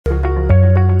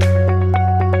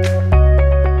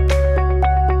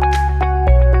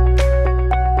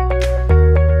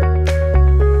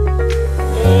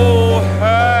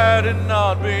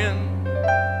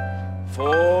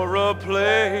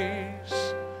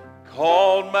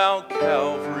on Mount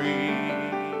Calvary.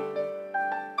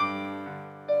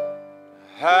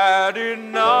 Had it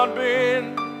not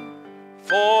been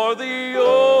for the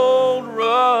old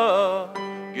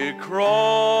rugged cross,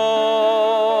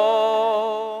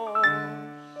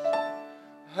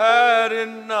 had it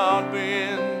not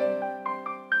been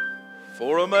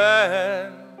for a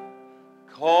man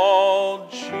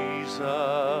called Jesus,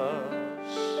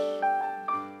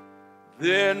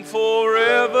 then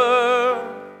forever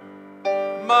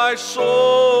my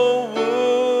soul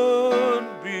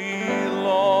would be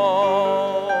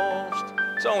lost.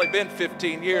 It's only been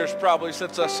 15 years probably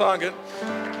since I sung it,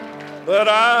 but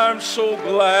I'm so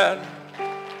glad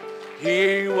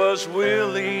he was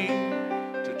willing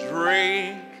to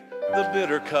drink the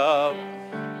bitter cup.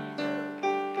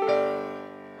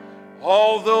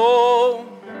 Although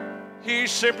he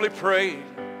simply prayed,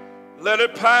 let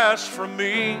it pass from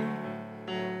me.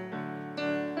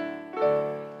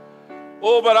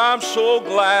 Oh, but I'm so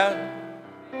glad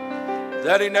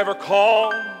that he never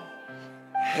called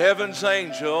heaven's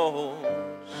angels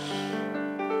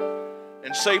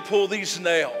and say, pull these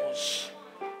nails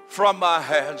from my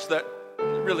hands that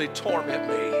really torment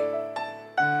me.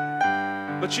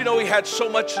 But you know, he had so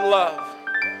much love,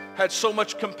 had so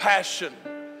much compassion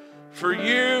for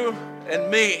you and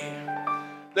me,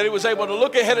 that he was able to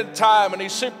look ahead in time, and he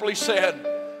simply said,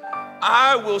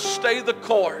 I will stay the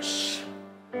course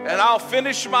and I'll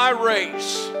finish my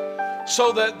race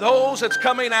so that those that's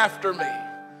coming after me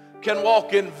can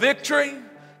walk in victory,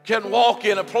 can walk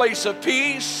in a place of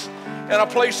peace and a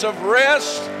place of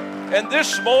rest. And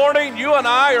this morning you and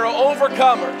I are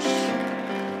overcomers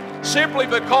simply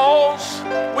because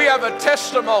we have a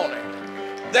testimony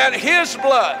that his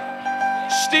blood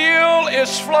still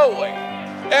is flowing,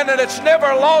 and that it's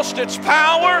never lost its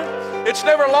power, it's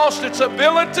never lost its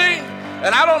ability.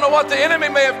 And I don't know what the enemy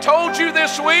may have told you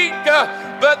this week,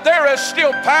 but there is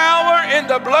still power in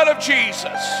the blood of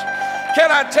Jesus.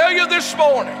 Can I tell you this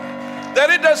morning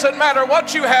that it doesn't matter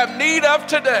what you have need of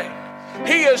today,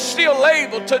 he is still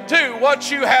able to do what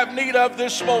you have need of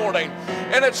this morning.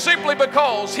 And it's simply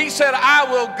because he said, I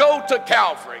will go to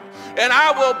Calvary, and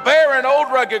I will bear an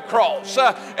old rugged cross,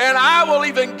 and I will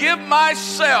even give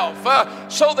myself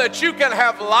so that you can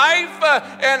have life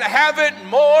and have it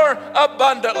more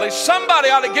abundantly. Somebody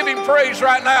ought to give him praise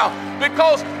right now,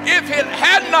 because if it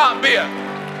had not been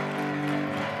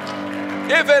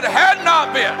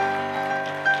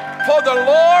for the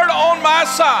Lord on my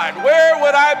side, where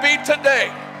would I be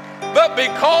today? But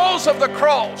because of the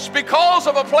cross, because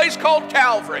of a place called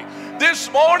Calvary, this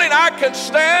morning I can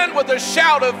stand with a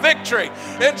shout of victory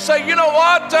and say, you know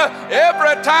what?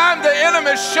 Every time the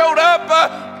enemy showed up,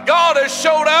 God has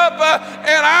showed up,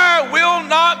 and I will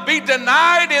not be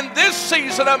denied in this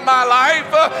season of my life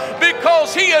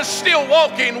because he is still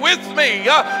walking with me,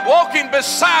 walking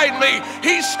beside me.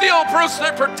 He's still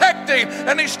protecting,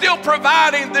 and he's still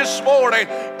providing this morning.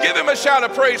 Give him a shout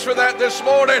of praise for that this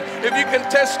morning if you can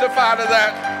testify to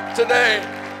that today.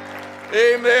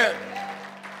 Amen.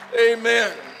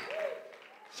 Amen.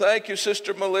 Thank you,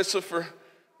 Sister Melissa, for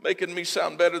making me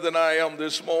sound better than I am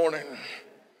this morning.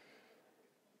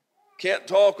 Can't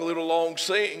talk a little long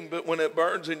sing, but when it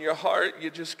burns in your heart, you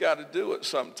just got to do it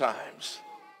sometimes.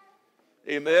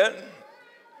 Amen.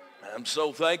 I'm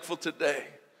so thankful today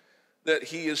that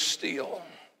he is still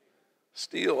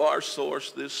our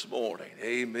source this morning.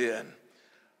 Amen.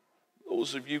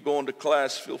 Those of you going to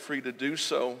class, feel free to do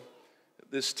so at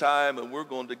this time, and we're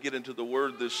going to get into the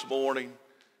Word this morning,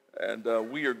 and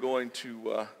we are going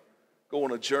to go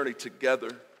on a journey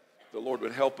together. The Lord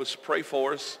would help us. Pray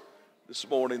for us this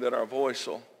morning that our voice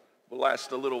will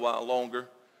last a little while longer,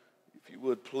 if you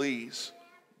would please.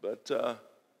 But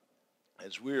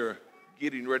as we're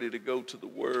getting ready to go to the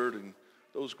Word, and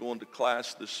those going to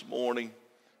class this morning,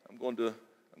 I'm going to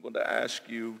ask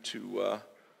you to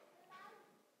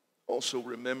also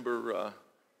remember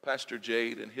Pastor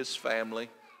Jade and his family.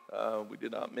 We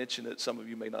did not mention it. Some of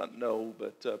you may not know,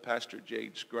 but Pastor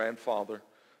Jade's grandfather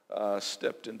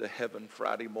stepped into heaven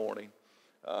Friday morning.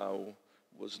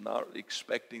 Was not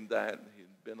expecting that.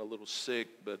 He'd been a little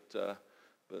sick, but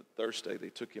Thursday they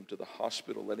took him to the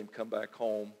hospital, let him come back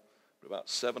home. At about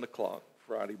 7 o'clock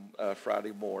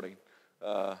Friday morning,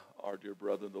 our dear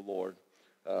brother in the Lord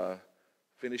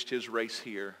finished his race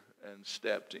here and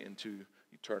stepped into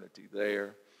eternity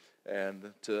there,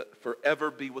 and to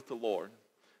forever be with the Lord.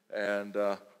 And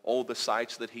all the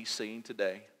sights that he's seeing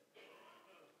today,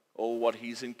 oh, what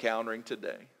he's encountering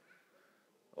today,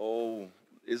 oh,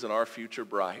 isn't our future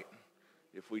bright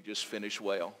if we just finish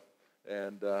well?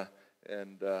 And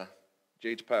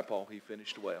Jade's papa, he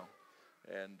finished well,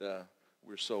 and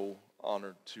we're so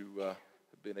honored to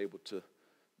been able to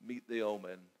meet them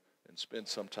and spend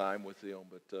some time with them.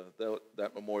 But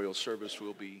that memorial service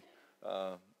will be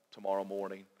tomorrow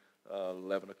morning,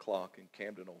 11 o'clock in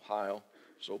Camden, Ohio.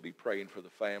 So be praying for the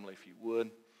family if you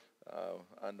would.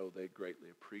 I know they greatly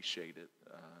appreciate it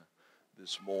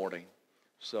this morning.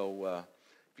 So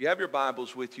if you have your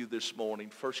Bibles with you this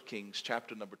morning, 1 Kings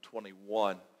chapter number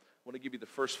 21. I want to give you the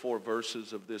first 4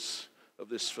 verses of this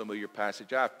familiar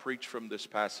passage. I've preached from this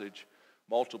passage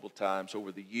multiple times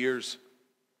over the years.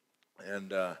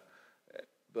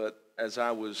 But as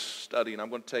I was studying, I'm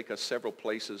going to take us several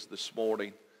places this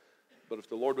morning. But if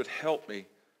the Lord would help me,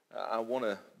 I want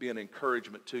to be an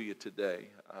encouragement to you today.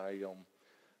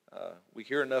 We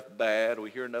hear enough bad, we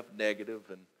hear enough negative,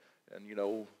 and you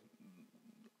know,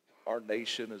 our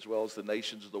nation as well as the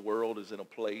nations of the world is in a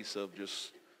place of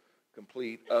just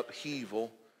complete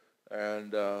upheaval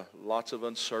and lots of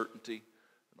uncertainty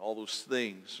and all those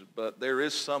things. But there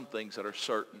is some things that are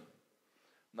certain.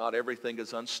 Not everything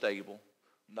is unstable.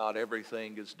 Not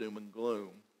everything is doom and gloom.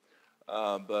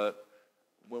 But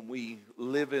when we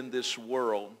live in this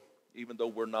world, even though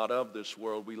we're not of this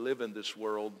world, we live in this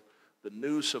world. The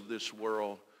news of this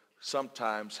world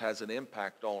sometimes has an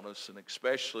impact on us, and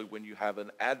especially when you have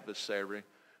an adversary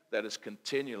that is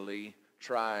continually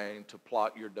trying to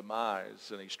plot your demise,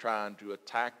 and he's trying to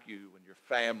attack you and your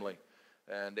family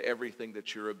and everything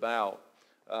that you're about.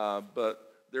 But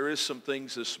there is some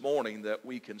things this morning that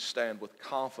we can stand with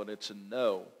confidence and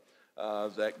know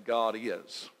that God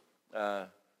is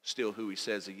still who he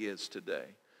says he is today.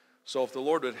 So if the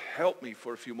Lord would help me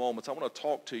for a few moments, I want to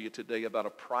talk to you today about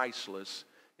a priceless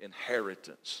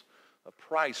inheritance. A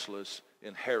priceless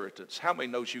inheritance. How many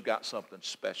knows you got something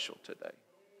special today?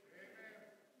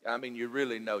 I mean, you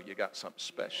really know you got something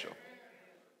special.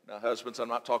 Now, husbands, I'm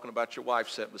not talking about your wife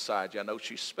sitting beside you. I know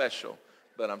she's special,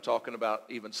 but I'm talking about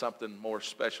even something more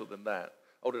special than that.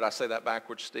 Oh, did I say that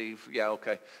backwards, Steve? Yeah,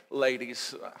 okay.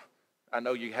 Ladies, I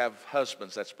know you have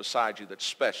husbands that's beside you that's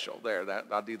special. There,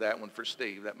 I'll do that one for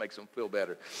Steve. That makes him feel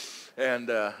better.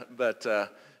 But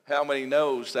how many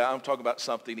knows that I'm talking about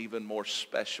something even more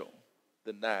special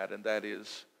than that, and that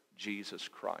is Jesus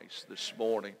Christ this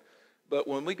morning. But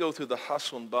when we go through the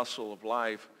hustle and bustle of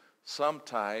life,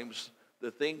 sometimes the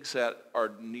things that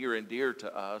are near and dear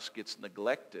to us gets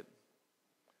neglected.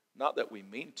 Not that we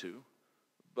mean to,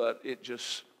 but it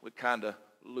just would kind of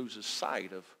loses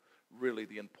sight of really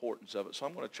the importance of it. So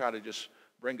I'm going to try to just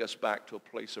bring us back to a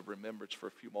place of remembrance for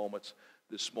a few moments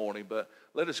this morning. But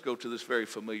let us go to this very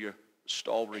familiar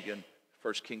story in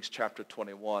 1 Kings chapter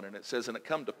 21. And it says, and it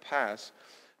come to pass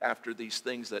after these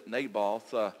things that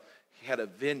Naboth, he had a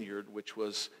vineyard which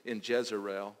was in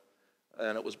Jezreel,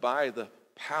 and it was by the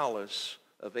palace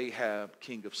of Ahab,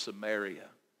 king of Samaria.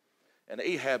 And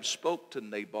Ahab spoke to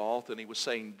Naboth, and he was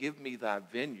saying, give me thy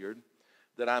vineyard,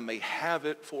 that I may have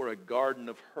it for a garden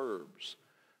of herbs,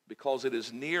 because it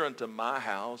is near unto my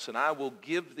house, and I will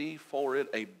give thee for it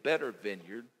a better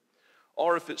vineyard.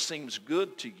 Or if it seems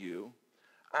good to you,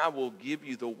 I will give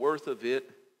you the worth of it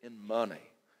in money.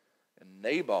 And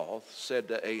Naboth said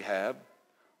to Ahab,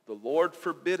 the Lord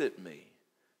forbid it me,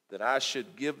 that I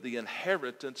should give the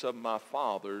inheritance of my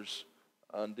fathers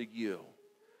unto you.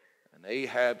 And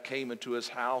Ahab came into his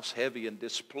house heavy and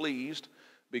displeased,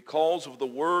 because of the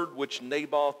word which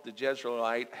Naboth the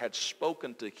Jezreelite had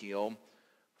spoken to him.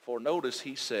 For notice,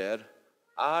 he said,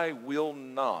 I will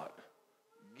not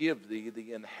give thee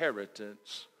the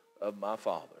inheritance of my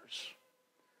fathers.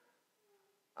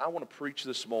 I want to preach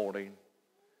this morning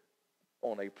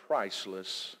on a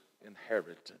priceless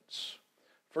inheritance.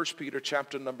 1 Peter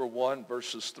chapter number 1,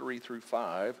 verses 3 through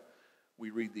 5,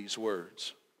 we read these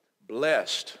words.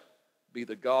 Blessed be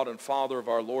the God and Father of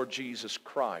our Lord Jesus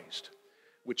Christ,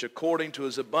 which according to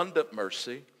his abundant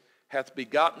mercy hath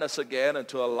begotten us again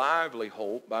unto a lively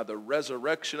hope by the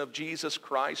resurrection of Jesus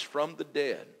Christ from the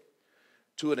dead,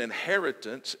 to an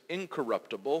inheritance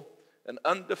incorruptible and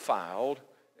undefiled,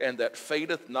 and that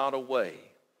fadeth not away,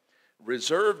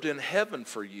 reserved in heaven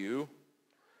for you,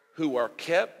 who are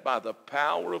kept by the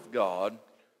power of God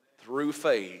through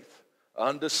faith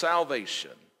unto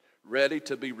salvation, ready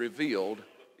to be revealed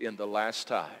in the last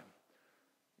time.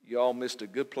 Y'all missed a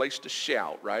good place to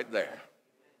shout right there.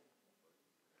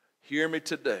 Hear me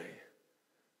today.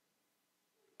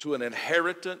 To an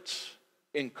inheritance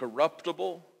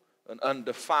incorruptible and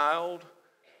undefiled,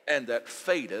 and that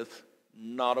fadeth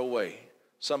not away.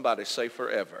 Somebody say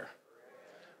forever.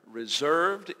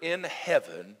 Reserved in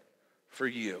heaven for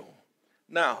you.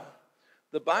 Now,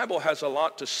 the Bible has a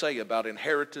lot to say about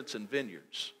inheritance and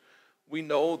vineyards. We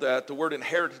know that the word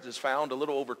inheritance is found a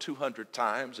little over 200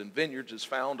 times, and vineyards is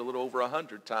found a little over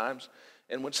 100 times.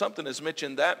 And when something is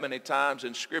mentioned that many times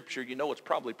in Scripture, you know it's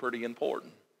probably pretty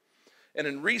important. And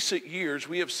in recent years,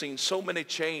 we have seen so many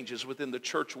changes within the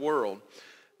church world.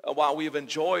 While we've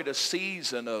enjoyed a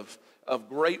season of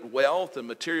great wealth and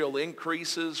material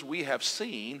increases, we have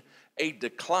seen a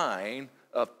decline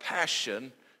of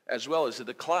passion as well as a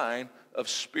decline of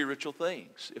spiritual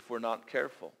things if we're not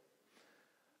careful.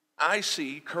 I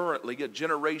see currently a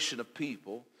generation of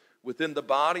people within the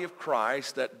body of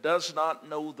Christ that does not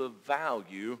know the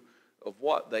value of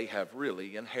what they have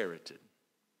really inherited.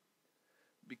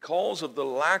 Because of the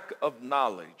lack of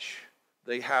knowledge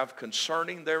they have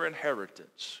concerning their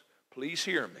inheritance, please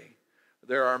hear me,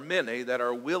 there are many that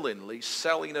are willingly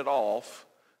selling it off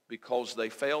because they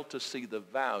fail to see the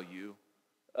value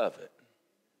of it.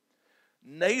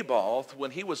 Naboth,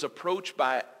 when he was approached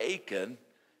by Achan,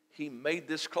 he made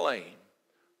this claim: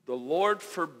 "The Lord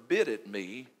forbid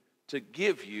me to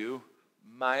give you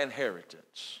my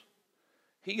inheritance."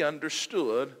 He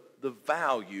understood the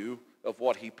value of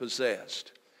what he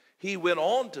possessed. He went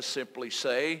on to simply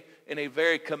say in a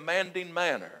very commanding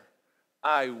manner,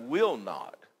 "I will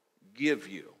not give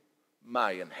you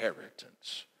my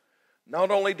inheritance."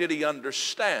 Not only did he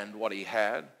understand what he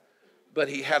had, but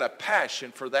he had a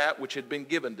passion for that which had been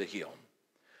given to him.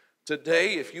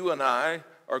 Today, if you and I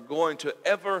are going to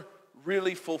ever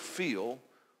really fulfill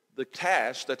the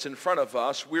task that's in front of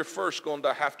us, we're first going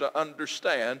to have to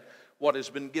understand what has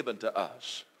been given to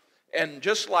us. And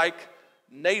just like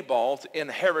Naboth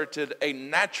inherited a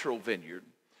natural vineyard,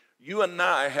 you and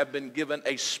I have been given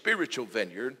a spiritual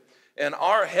vineyard, and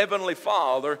our Heavenly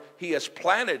Father, He has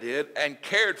planted it and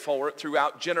cared for it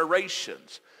throughout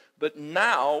generations. But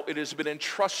now it has been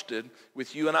entrusted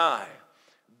with you and I.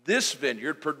 This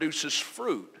vineyard produces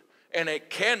fruit, and it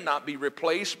cannot be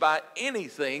replaced by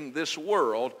anything this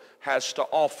world has to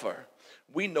offer.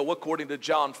 We know, according to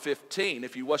John 15,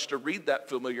 if you was to read that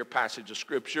familiar passage of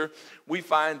Scripture, we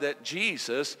find that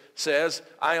Jesus says,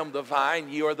 "I am the vine,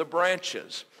 ye are the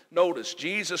branches." Notice,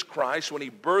 Jesus Christ, when He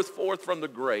birthed forth from the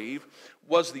grave,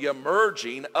 was the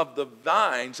emerging of the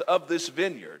vines of this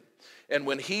vineyard. And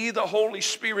when He, the Holy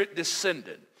Spirit,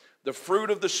 descended, the fruit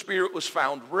of the Spirit was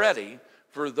found ready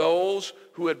for those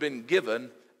who had been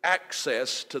given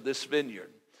access to this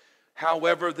vineyard.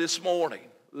 However, this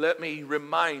morning, let me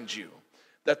remind you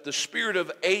that the spirit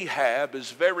of Ahab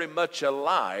is very much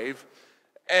alive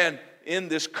and in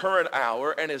this current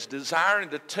hour and is desiring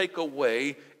to take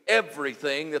away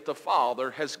everything that the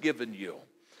Father has given you.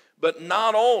 But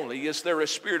not only is there a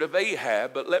spirit of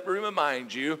Ahab, but let me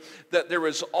remind you that there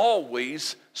is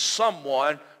always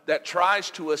someone that tries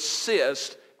to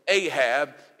assist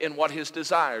Ahab in what his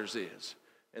desires is,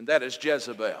 and that is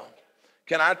Jezebel.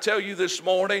 Can I tell you this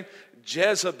morning,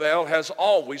 Jezebel has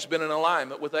always been in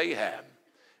alignment with Ahab.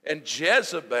 And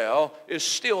Jezebel is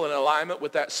still in alignment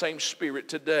with that same spirit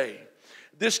today.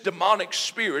 This demonic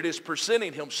spirit is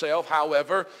presenting himself,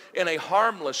 however, in a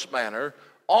harmless manner,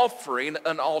 offering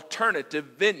an alternative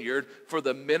vineyard for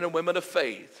the men and women of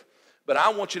faith. But I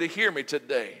want you to hear me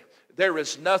today. There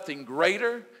is nothing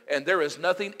greater and there is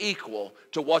nothing equal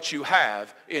to what you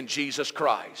have in Jesus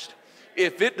Christ.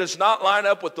 If it does not line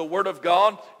up with the Word of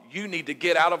God, you need to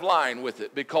get out of line with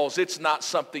it because it's not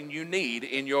something you need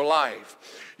in your life.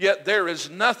 Yet there is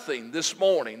nothing this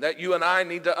morning that you and I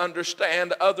need to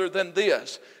understand other than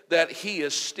this, that He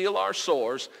is still our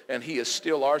source and He is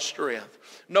still our strength.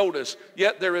 Notice,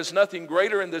 yet there is nothing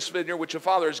greater in this vineyard which the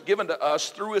Father has given to us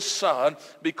through His Son,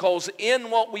 because in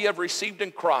what we have received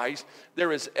in Christ,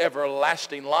 there is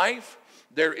everlasting life,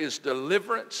 there is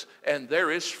deliverance, and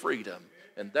there is freedom.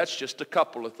 And that's just a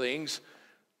couple of things.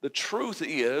 The truth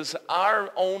is,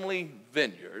 our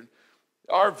vineyard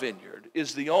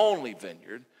is the only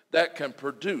vineyard that can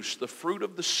produce the fruit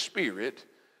of the Spirit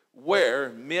where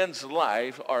men's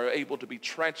lives are able to be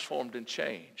transformed and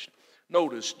changed.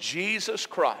 Notice, Jesus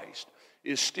Christ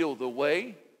is still the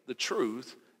way, the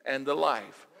truth, and the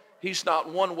life. He's not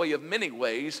one way of many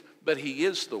ways, but He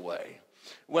is the way.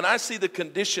 When I see the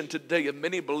condition today of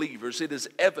many believers, it is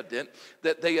evident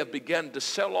that they have begun to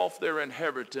sell off their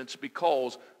inheritance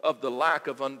because of the lack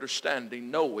of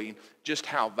understanding, knowing just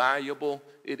how valuable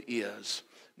it is.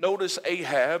 Notice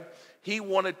Ahab, he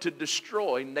wanted to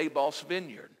destroy Naboth's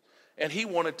vineyard, and he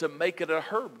wanted to make it a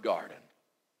herb garden.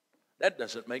 That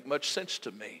doesn't make much sense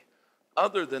to me,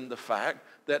 other than the fact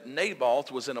that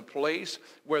Naboth was in a place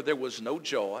where there was no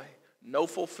joy, no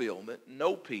fulfillment,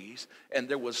 no peace, and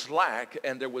there was lack,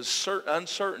 and there was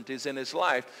uncertainties in his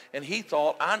life, and he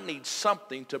thought, I need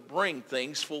something to bring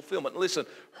things fulfillment. Listen,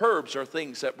 herbs are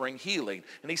things that bring healing.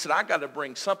 And he said, I got to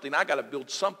bring something. I got to build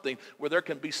something where there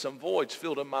can be some voids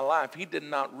filled in my life. He did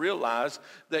not realize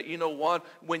that, you know what,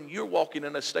 when you're walking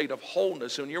in a state of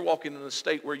wholeness, when you're walking in a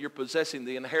state where you're possessing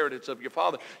the inheritance of your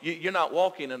Father, you're not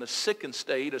walking in a sickened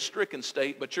state, a stricken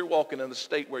state, but you're walking in a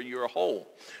state where you're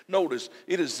whole. Notice,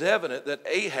 it is evident that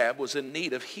Ahab was in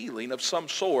need of healing of some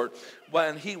sort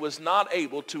when he was not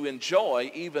able to enjoy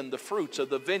even the fruits of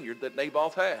the vineyard that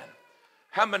Naboth had.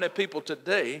 How many people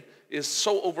today is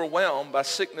so overwhelmed by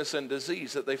sickness and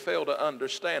disease that they fail to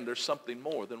understand there's something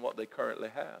more than what they currently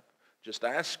have? Just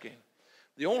asking.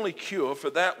 The only cure for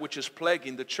that which is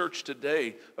plaguing the church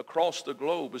today across the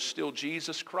globe is still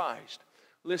Jesus Christ.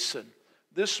 Listen,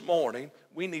 this morning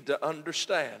we need to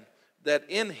understand that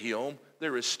in him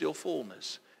there is still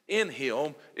fullness. In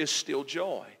him is still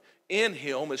joy. In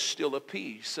him is still a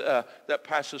peace that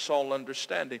passes all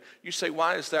understanding. You say,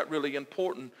 why is that really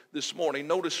important this morning?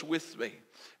 Notice with me.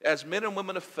 As men and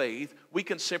women of faith, we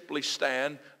can simply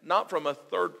stand, not from a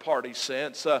third-party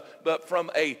sense, but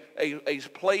from a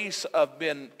place of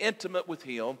being intimate with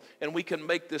him, and we can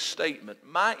make this statement.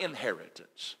 My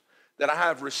inheritance that I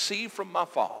have received from my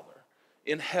Father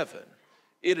in heaven,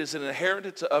 it is an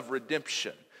inheritance of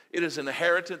redemption. It is an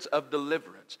inheritance of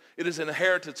deliverance. It is an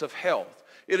inheritance of health.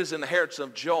 It is an inheritance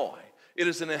of joy. It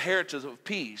is an inheritance of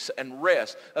peace and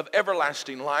rest, of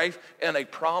everlasting life, and a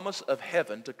promise of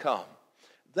heaven to come.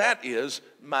 That is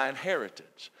my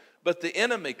inheritance. But the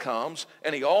enemy comes,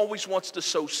 and he always wants to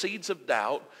sow seeds of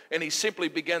doubt, and he simply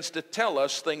begins to tell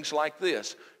us things like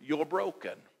this. You're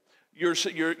broken. You're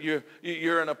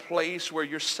in a place where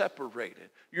you're separated.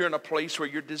 You're in a place where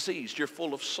you're diseased. You're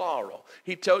full of sorrow.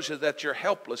 He tells you that you're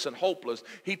helpless and hopeless.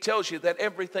 He tells you that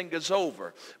everything is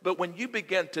over. But when you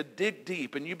begin to dig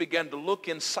deep and you begin to look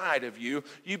inside of you,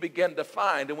 you begin to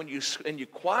find, and when you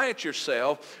quiet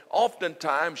yourself,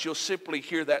 oftentimes you'll simply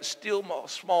hear that still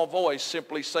small voice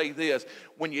simply say this.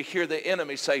 When you hear the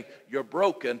enemy say, you're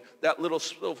broken, that little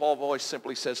small voice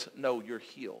simply says, no, you're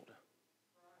healed.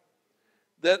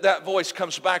 That voice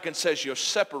comes back and says, you're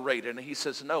separated. And he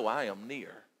says, no, I am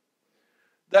near.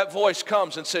 That voice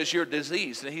comes and says, you're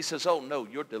diseased. And he says, oh, no,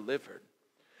 you're delivered.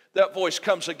 That voice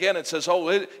comes again and says, oh,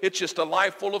 it's just a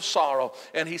life full of sorrow.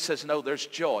 And he says, no, there's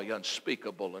joy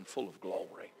unspeakable and full of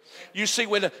glory. You see,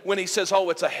 when he says, oh,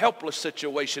 it's a helpless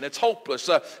situation, it's hopeless,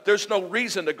 there's no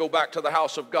reason to go back to the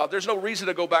house of God. There's no reason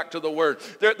to go back to the Word.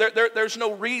 There's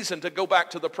no reason to go back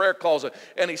to the prayer closet.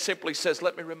 And he simply says,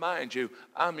 let me remind you,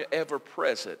 I'm ever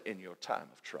present in your time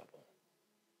of trouble.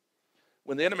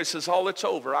 When the enemy says, oh, it's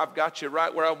over, I've got you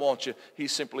right where I want you, he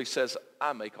simply says,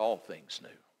 I make all things new.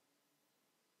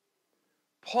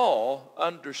 Paul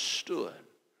understood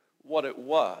what it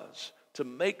was to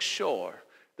make sure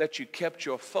that you kept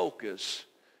your focus.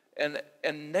 And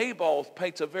Naboth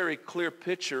paints a very clear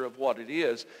picture of what it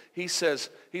is. He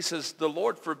says, the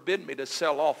Lord forbid me to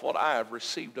sell off what I have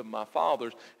received of my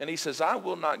fathers. And he says, I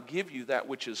will not give you that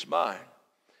which is mine.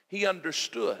 He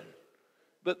understood.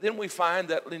 But then we find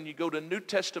that when you go to New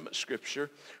Testament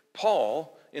Scripture,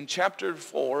 Paul, in chapter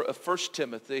 4 of 1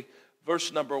 Timothy,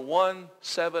 verse number 1,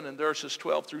 7, and verses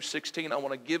 12 through 16, I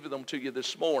want to give them to you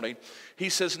this morning. He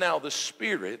says, now the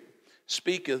Spirit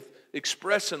speaketh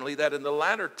expressly that in the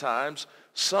latter times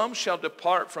some shall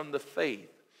depart from the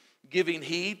faith, giving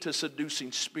heed to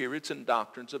seducing spirits and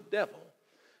doctrines of devil.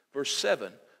 Verse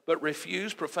 7, but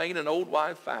refuse profane and old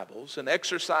wives' fables, and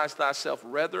exercise thyself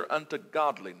rather unto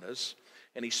godliness.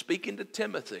 And he's speaking to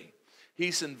Timothy.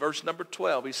 He's in verse number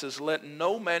 12. He says, let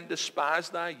no man despise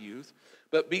thy youth,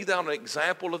 but be thou an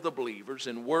example of the believers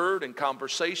in word and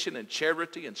conversation and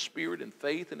charity and spirit and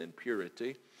faith and in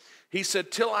purity. He said,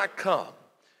 till I come,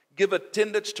 give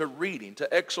attendance to reading,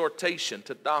 to exhortation,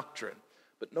 to doctrine.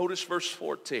 But notice verse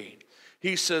 14.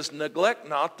 He says, neglect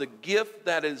not the gift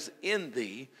that is in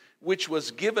thee, which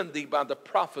was given thee by the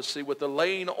prophecy with the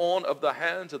laying on of the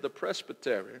hands of the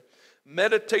presbytery.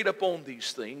 Meditate upon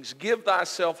these things. Give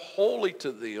thyself wholly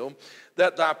to them,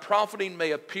 that thy profiting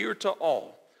may appear to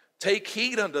all. Take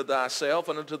heed unto thyself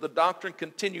and unto the doctrine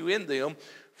continue in them,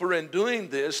 for in doing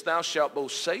this thou shalt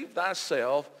both save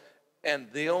thyself and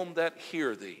them that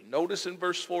hear thee. Notice in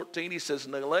verse 14 he says,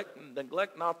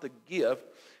 neglect not the gift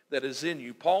that is in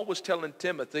you. Paul was telling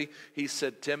Timothy, he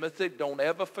said, Timothy, don't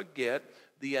ever forget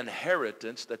the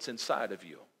inheritance that's inside of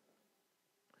you.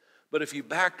 But if you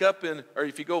back up or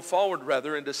if you go forward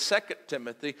rather into 2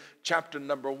 Timothy chapter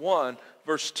number 1,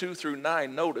 verse 2 through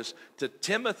 9, notice, to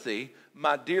Timothy,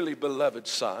 my dearly beloved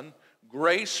son,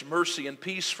 Grace, mercy, and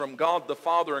peace from God the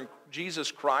Father and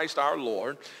Jesus Christ our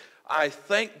Lord. I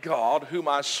thank God, whom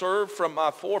I serve from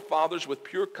my forefathers with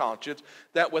pure conscience,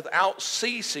 that without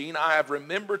ceasing I have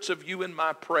remembrance of you in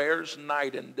my prayers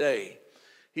night and day.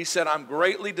 He said, I'm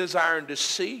greatly desiring to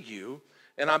see you,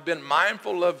 and I've been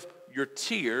mindful of your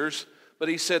tears, but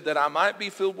he said that I might be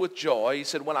filled with joy. He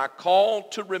said, when I call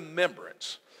to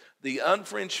remembrance the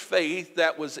unfringed faith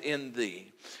that was in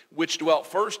thee, which dwelt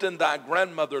first in thy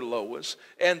grandmother Lois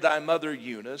and thy mother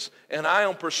Eunice, and I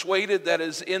am persuaded that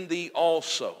is in thee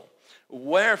also.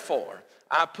 Wherefore,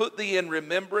 I put thee in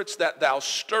remembrance that thou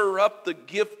stir up the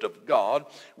gift of God,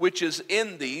 which is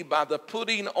in thee by the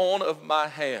putting on of my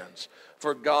hands.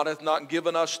 For God hath not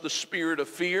given us the spirit of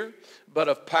fear, but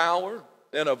of power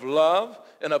and of love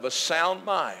and of a sound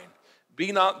mind.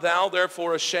 Be not thou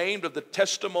therefore ashamed of the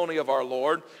testimony of our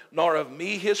Lord, nor of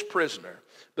me his prisoner,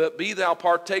 but be thou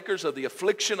partakers of the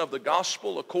affliction of the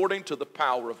gospel according to the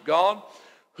power of God,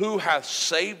 who hath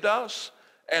saved us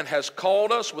and has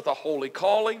called us with a holy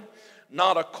calling,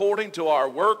 not according to our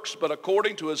works, but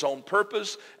according to his own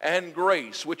purpose and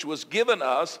grace, which was given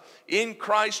us in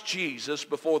Christ Jesus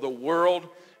before the world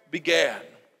began.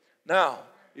 Now,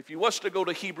 if you was to go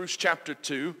to Hebrews chapter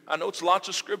 2, I know it's lots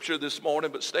of scripture this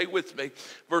morning, but stay with me,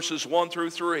 verses 1 through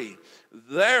 3.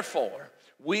 Therefore,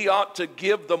 we ought to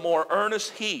give the more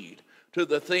earnest heed to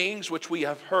the things which we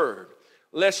have heard,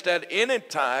 lest at any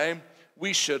time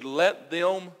we should let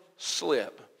them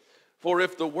slip. For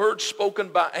if the word spoken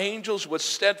by angels was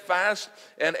steadfast,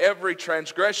 and every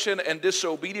transgression and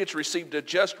disobedience received a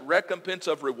just recompense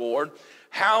of reward,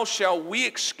 how shall we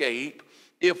escape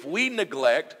if we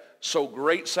neglect so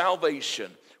great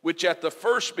salvation, which at the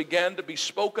first began to be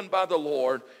spoken by the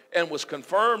Lord, and was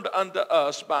confirmed unto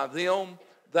us by them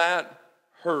that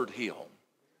heard him?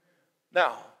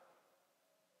 Now,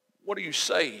 what are you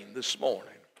saying this morning?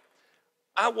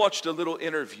 I watched a little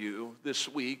interview this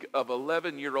week of an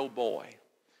 11-year-old boy.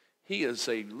 He is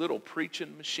a little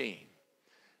preaching machine.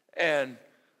 And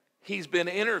he's been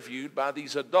interviewed by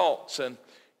these adults. And,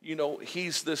 you know,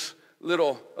 he's this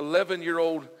little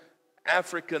 11-year-old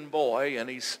African boy, and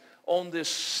he's on this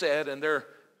set, and they're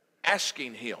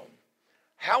asking him,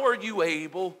 how are you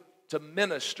able to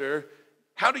minister?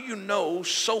 How do you know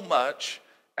so much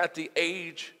at the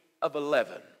age of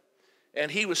 11? And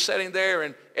he was sitting there,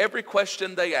 and every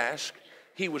question they asked,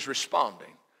 he was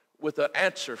responding with an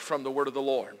answer from the word of the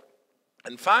Lord.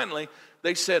 And finally,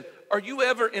 they said, are you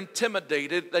ever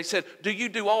intimidated? They said, do you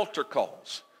do altar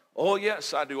calls? Oh,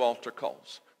 yes, I do altar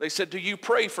calls. They said, do you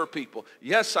pray for people?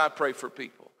 Yes, I pray for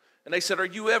people. And they said, are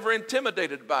you ever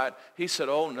intimidated by it? He said,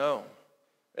 oh, no.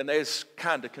 And they was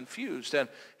kind of confused. And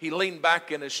he leaned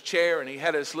back in his chair, and he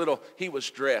had his little, he was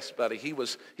dressed, buddy. He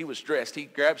was dressed. He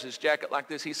grabs his jacket like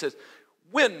this. He says,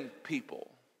 when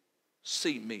people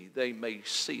see me, they may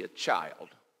see a child.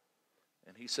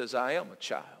 And he says, I am a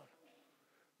child.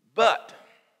 But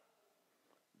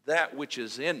that which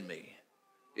is in me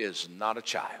is not a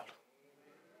child.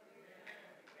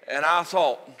 And I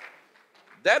thought,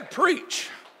 that'd preach.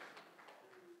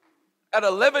 At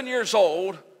 11 years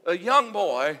old, a young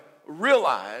boy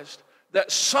realized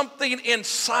that something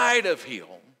inside of him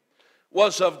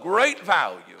was of great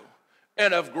value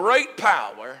and of great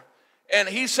power. And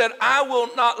he said, I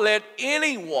will not let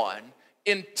anyone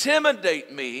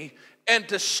intimidate me and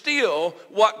to steal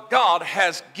what God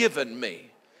has given me.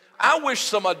 I wish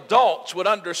some adults would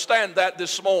understand that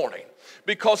this morning,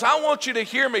 because I want you to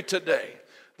hear me today.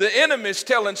 The enemy is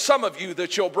telling some of you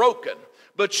that you're broken.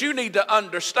 But you need to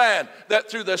understand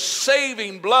that through the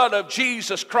saving blood of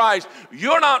Jesus Christ,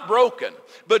 you're not broken,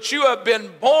 but you have been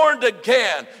born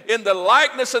again in the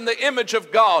likeness and the image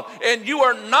of God. And you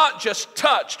are not just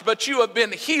touched, but you have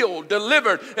been healed,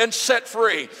 delivered, and set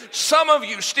free. Some of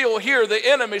you still hear the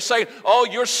enemy saying, oh,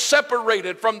 you're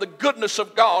separated from the goodness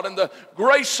of God and the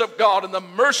grace of God and the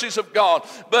mercies of God.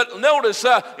 But notice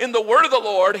in the word of the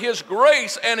Lord, his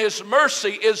grace and his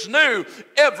mercy is new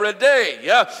every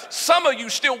day. Some of you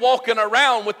still walking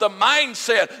around with the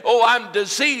mindset, oh, I'm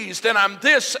diseased and I'm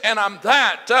this and I'm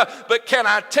that. But can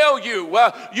I tell you,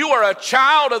 you are a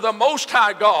child of the Most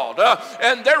High God,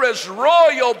 and there is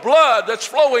royal blood that's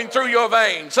flowing through your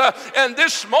veins. And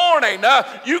this morning,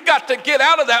 you got to get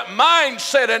out of that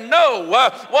mindset and know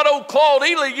what old Claude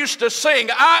Ely used to sing,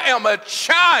 I am a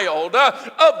child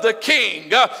of the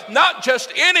King. Not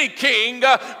just any king,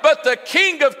 but the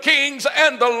King of Kings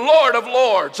and the Lord of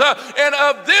Lords. And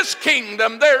of this kingdom,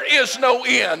 there is no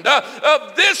end.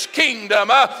 Of this kingdom,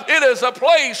 it is a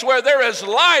place where there is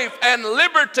life and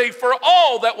liberty for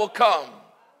all that will come.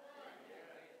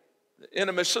 The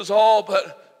enemy says, oh,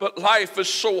 but life is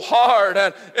so hard,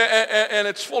 and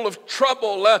it's full of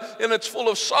trouble, and it's full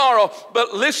of sorrow.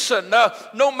 But listen,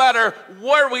 no matter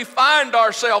where we find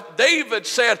ourselves, David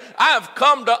said, I've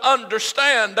come to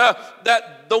understand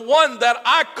that the one that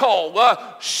I call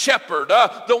shepherd,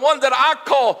 the one that I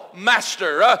call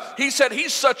master, he said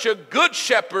he's such a good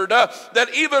shepherd that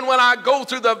even when I go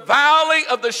through the valley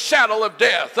of the shadow of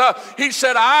death, he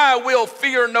said, I will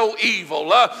fear no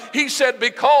evil. He said,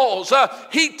 because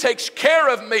he takes care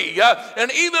of me.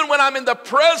 And even when I'm in the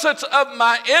presence of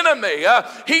my enemy,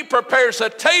 he prepares a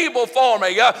table for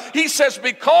me. He says,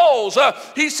 because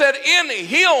he said in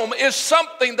him is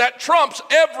something that trumps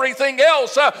everything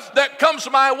else that comes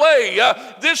my way.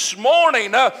 This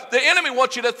morning, the enemy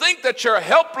wants you to think that you're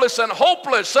helpless and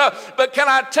hopeless. But can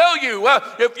I tell you,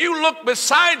 if you look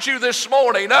beside you this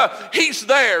morning, he's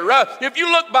there. If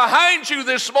you look behind you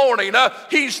this morning,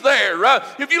 he's there.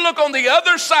 If you look on the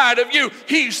other side of you,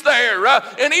 he's there.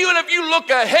 And even if you look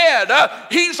ahead,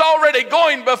 he's already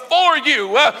going before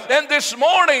you. And this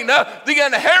morning, the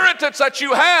inheritance that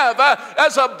you have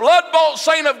as a blood-bought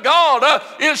saint of God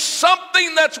is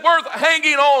something that's worth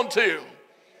hanging on to.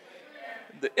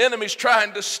 The enemy's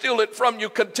trying to steal it from you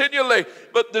continually.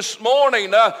 But this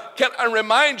morning, can I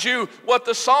remind you what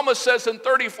the psalmist says in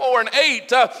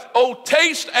 34:8? Oh,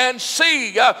 taste and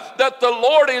see that the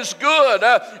Lord is good,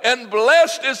 and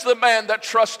blessed is the man that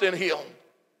trusts in him.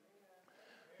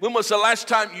 When was the last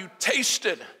time you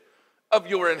tasted of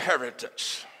your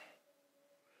inheritance?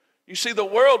 You see, the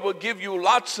world will give you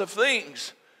lots of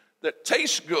things that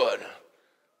taste good,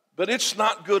 but it's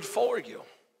not good for you.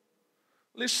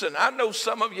 Listen, I know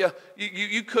some of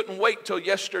you couldn't wait till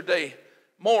yesterday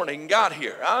morning and got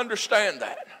here. I understand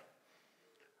that.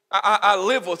 I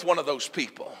live with one of those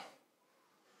people.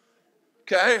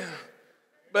 Okay?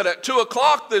 But at 2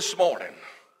 o'clock this morning,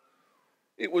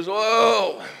 it was,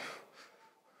 oh,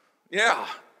 yeah.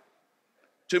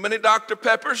 Too many Dr.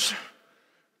 Peppers,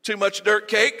 too much dirt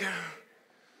cake,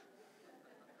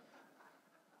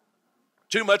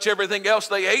 too much everything else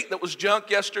they ate that was junk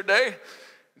yesterday.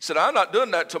 He said, I'm not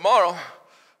doing that tomorrow.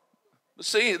 But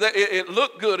see, it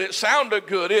looked good, it sounded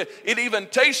good, it even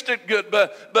tasted good,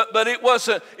 but it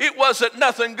wasn't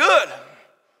nothing good.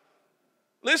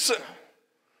 Listen,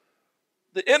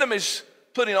 the enemy's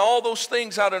putting all those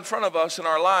things out in front of us in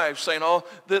our lives, saying, oh,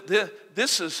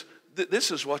 this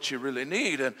is what you really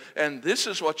need, and this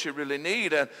is what you really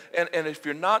need. And if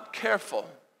you're not careful,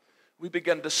 we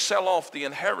begin to sell off the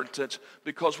inheritance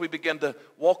because we begin to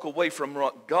walk away from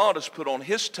what God has put on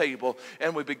his table,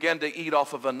 and we begin to eat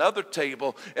off of another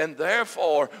table, and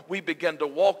therefore we begin to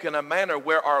walk in a manner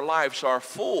where our lives are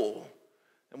full.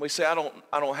 And we say, I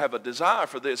don't have a desire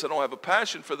for this. I don't have a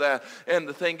passion for that. And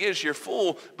the thing is, you're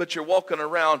full, but you're walking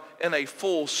around in a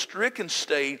full, stricken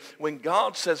state when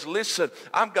God says, listen,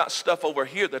 I've got stuff over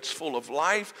here that's full of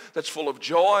life, that's full of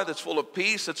joy, that's full of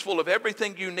peace, that's full of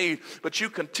everything you need. But you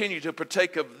continue to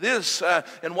partake of this.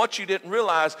 And what you didn't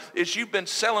realize is you've been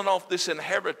selling off this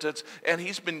inheritance, and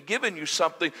he's been giving you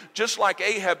something, just like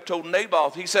Ahab told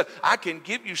Naboth. He said, I can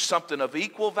give you something of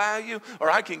equal value, or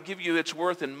I can give you its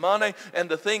worth in money. And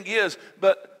the thing is,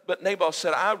 but Naboth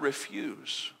said, I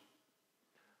refuse.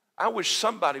 I wish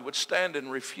somebody would stand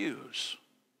and refuse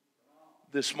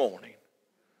this morning,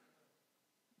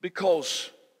 because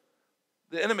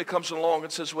the enemy comes along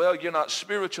and says, well, you're not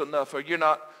spiritual enough, or you're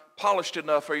not polished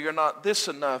enough, or you're not this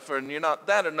enough, or you're not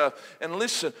that enough. And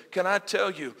listen, can I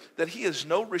tell you that he is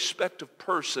no respect of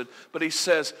person, but he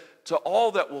says, to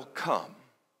all that will come,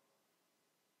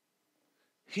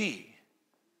 he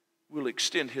will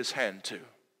extend his hand to.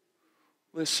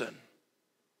 Listen,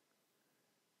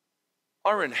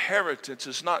 our inheritance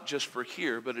is not just for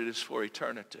here, but it is for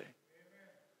eternity.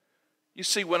 You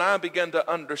see, when I began to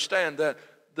understand that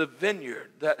the vineyard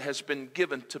that has been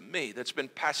given to me, that's been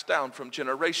passed down from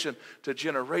generation to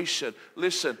generation,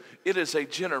 listen, it is a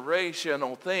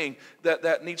generational thing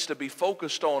that needs to be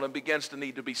focused on and begins to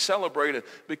need to be celebrated,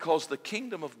 because the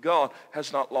kingdom of God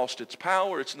has not lost its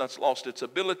power, it's not lost its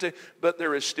ability, but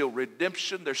there is still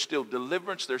redemption, there's still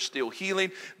deliverance, there's still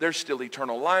healing, there's still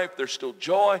eternal life, there's still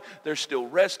joy, there's still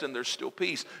rest, and there's still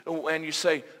peace. And you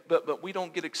say, but we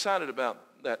don't get excited about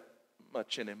that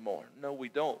much anymore. No, we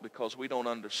don't, because we don't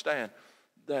understand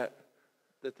that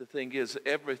the thing is,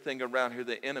 everything around here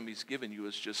the enemy's given you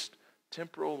is just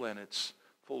temporal, and it's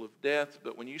full of death.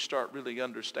 But when you start really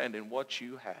understanding what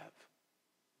you have,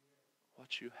 I'm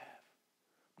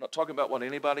not talking about what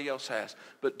anybody else has,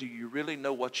 but do you really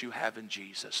know what you have in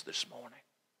Jesus this morning?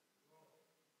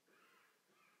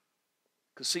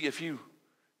 Because see, if you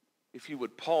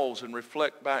would pause and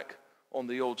reflect back on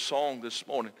the old song this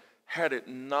morning, had it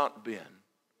not been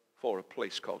for a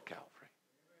place called Calvary.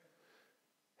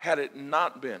 Had it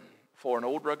not been for an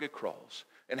old rugged cross,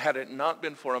 and had it not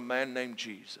been for a man named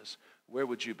Jesus, where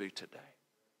would you be today?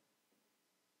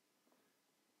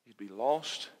 You'd be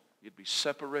lost. You'd be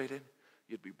separated.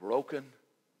 You'd be broken.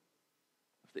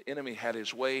 If the enemy had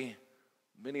his way,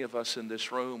 many of us in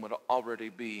this room would already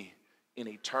be in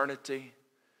eternity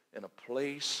in a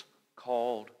place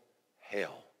called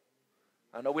hell.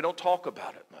 I know we don't talk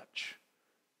about it much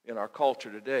in our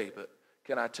culture today, but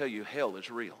can I tell you, hell is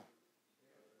real.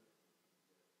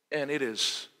 And it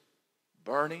is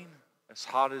burning as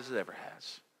hot as it ever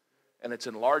has. And it's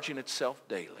enlarging itself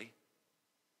daily.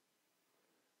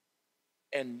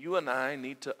 And you and I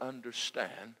need to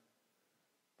understand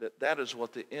that that is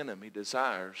what the enemy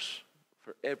desires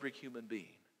for every human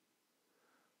being.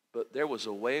 But there was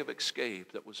a way of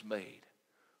escape that was made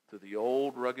through the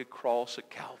old rugged cross at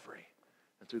Calvary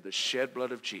and through the shed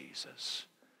blood of Jesus.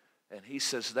 And he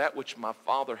says, that which my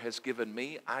Father has given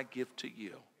me, I give to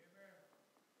you.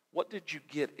 What did you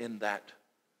get in that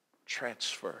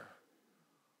transfer?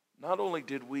 Not only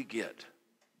did we get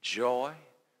joy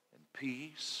and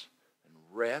peace and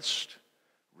rest,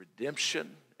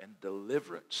 redemption and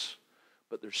deliverance,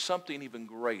 but there's something even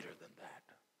greater than that.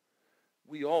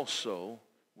 We also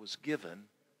was given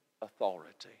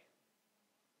authority.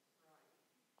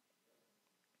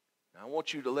 Now I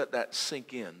want you to let that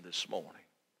sink in this morning.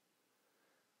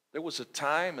 There was a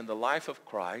time in the life of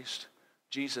Christ,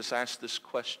 Jesus asked this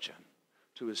question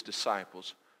to his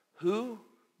disciples, who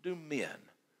do men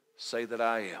say that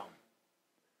I am?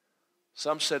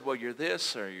 Some said, well, you're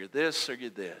this, or you're this, or you're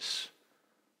this.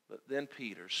 But then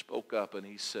Peter spoke up and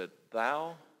he said,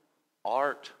 thou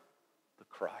art the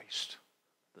Christ,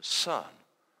 the Son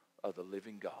of the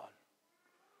living God.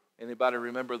 Anybody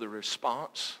remember the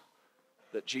response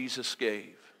that Jesus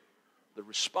gave? The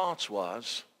response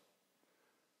was,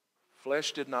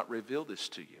 flesh did not reveal this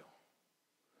to you,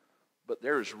 but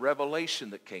there is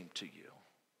revelation that came to you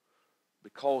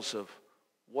because of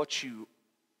what you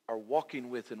are walking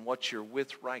with and what you're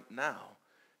with right now.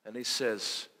 And he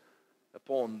says,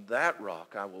 upon that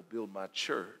rock I will build my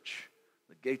church.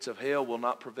 The gates of hell will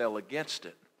not prevail against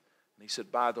it. And he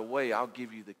said, by the way, I'll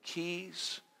give you the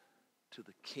keys to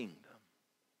the kingdom.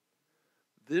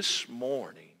 This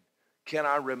morning, can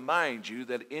I remind you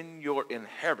that in your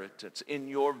inheritance, in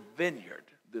your vineyard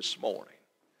this morning,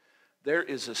 there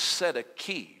is a set of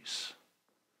keys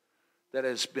that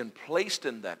has been placed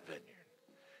in that vineyard.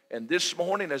 And this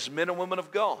morning, as men and women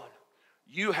of God,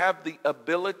 you have the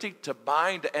ability to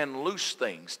bind and loose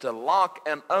things, to lock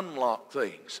and unlock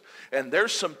things. And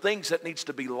there's some things that needs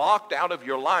to be locked out of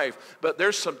your life, but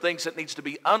there's some things that needs to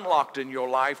be unlocked in your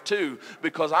life too,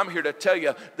 because I'm here to tell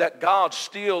you that God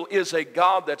still is a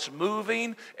God that's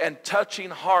moving and touching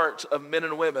hearts of men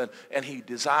and women, and he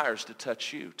desires to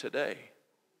touch you today.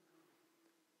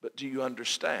 But do you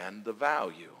understand the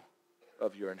value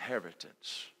of your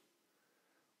inheritance?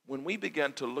 When we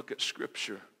begin to look at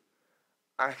Scripture,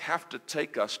 I have to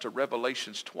take us to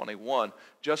Revelations 21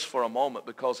 just for a moment,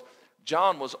 because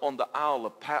John was on the Isle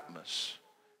of Patmos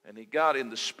and he got in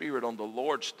the Spirit on the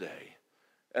Lord's day.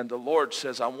 And the Lord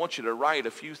says, I want you to write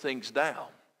a few things down.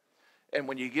 And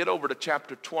when you get over to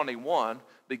chapter 21,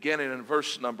 beginning in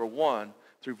verse number 1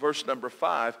 through verse number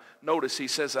 5, notice he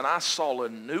says, and I saw a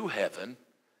new heaven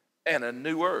and a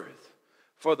new earth.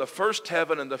 For the first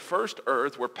heaven and the first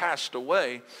earth were passed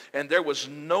away, and there was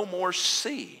no more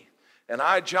sea. And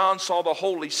I, John, saw the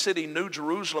holy city, New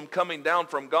Jerusalem, coming down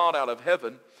from God out of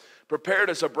heaven, prepared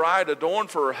as a bride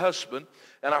adorned for her husband.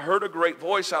 And I heard a great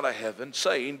voice out of heaven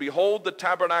saying, behold, the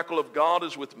tabernacle of God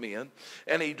is with men,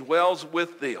 and he dwells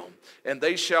with them. And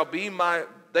they shall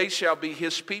be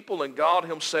his people, and God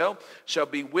himself shall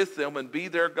be with them and be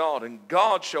their God. And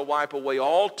God shall wipe away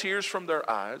all tears from their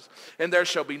eyes, and there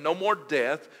shall be no more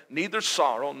death, neither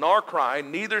sorrow nor cry,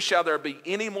 neither shall there be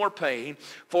any more pain,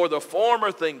 for the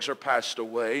former things are passed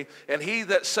away. And he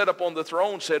that sat upon the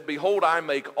throne said, behold, I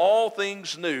make all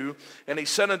things new. And he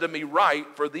said unto me,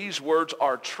 write, for these words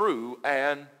are true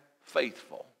and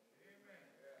faithful.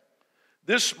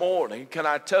 This morning, can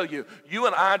I tell you, you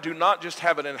and I do not just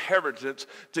have an inheritance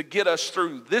to get us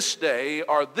through this day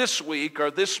or this week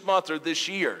or this month or this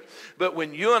year. But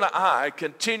when you and I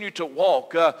continue to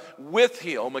walk with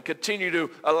him and continue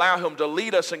to allow him to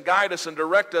lead us and guide us and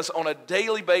direct us on a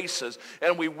daily basis,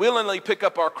 and we willingly pick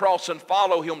up our cross and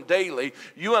follow him daily,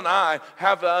 you and I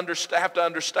have to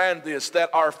understand this,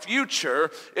 that our future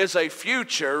is a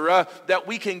future that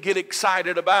we can get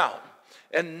excited about.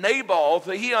 And Nabal,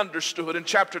 he understood in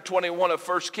chapter 21 of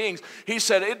 1 Kings, he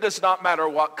said, it does not matter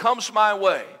what comes my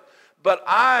way, but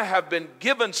I have been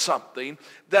given something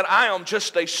that I am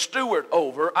just a steward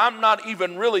over. I'm not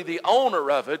even really the owner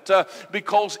of it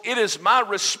because it is my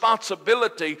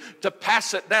responsibility to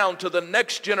pass it down to the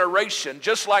next generation,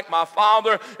 just like my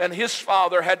father and his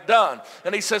father had done.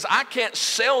 And he says, I can't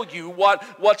sell you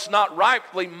what's not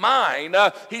rightfully mine.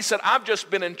 He said, I've just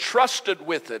been entrusted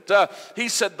with it. He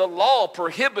said, the law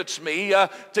prohibits me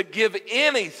to give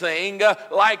anything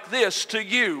like this to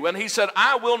you. And he said,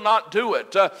 I will not do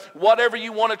it. Whatever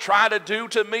you want to try to do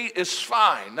to me is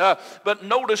fine. But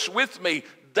notice with me,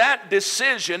 that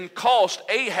decision cost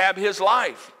Ahab his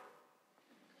life.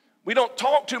 We don't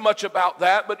talk too much about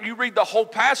that, but you read the whole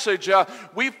passage,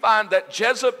 we find that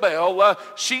Jezebel,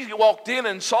 she walked in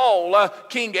and saw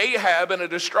King Ahab in a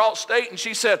distraught state, and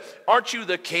she said, aren't you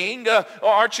the king, or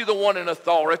aren't you the one in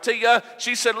authority?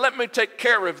 She said, let me take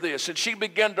care of this. And she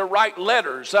began to write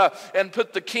letters and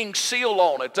put the king's seal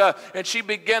on it, and she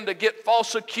began to get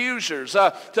false accusers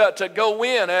to go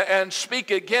in and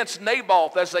speak against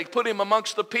Naboth as they put him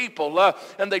amongst the people,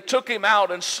 and they took him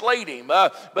out and slayed him.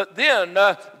 But then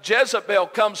Jezebel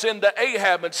comes into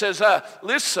Ahab and says,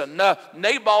 listen,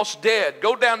 Naboth's dead.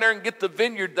 Go down there and get the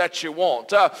vineyard that you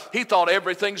want. He thought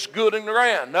everything's good and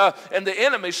grand. And the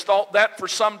enemies thought that for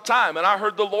some time. And I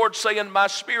heard the Lord say in my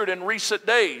spirit in recent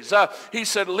days, he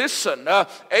said, listen,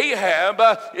 Ahab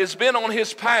has been on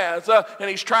his path and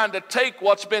he's trying to take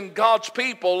what's been God's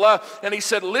people. And he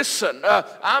said, listen,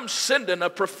 I'm sending a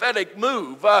prophetic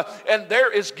move and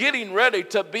there is getting ready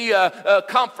to be a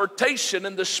confrontation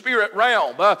in the spirit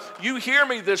realm. You hear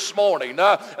me this morning, and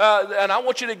I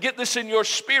want you to get this in your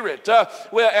spirit.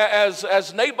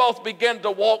 As Naboth began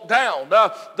to walk down,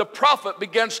 the prophet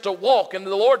begins to walk, and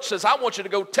the Lord says, I want you to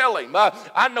go tell him.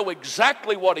 I know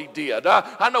exactly what he did.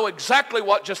 I know exactly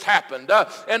what just happened.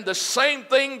 And the same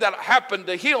thing that happened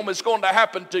to him is going to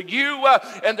happen to you,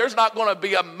 and there's not going to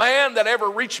be a man that ever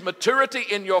reached maturity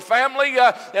in your family.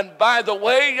 And by the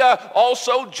way,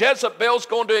 also Jezebel's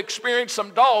going to experience some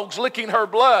dogs licking her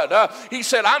blood. He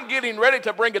said, I'm getting ready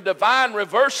to bring a divine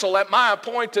reversal at my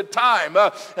appointed time.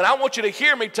 And I want you to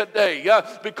hear me today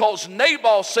because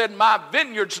Naboth said, my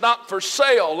vineyard's not for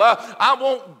sale. I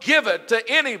won't give it to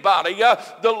anybody.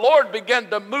 The Lord began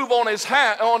to move on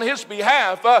his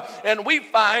behalf, and we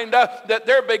find that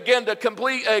there began to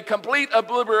complete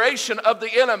obliteration of the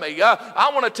enemy. I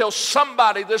want to tell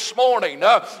somebody this morning,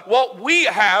 what we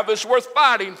have is worth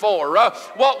fighting for.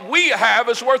 What we have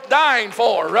is worth dying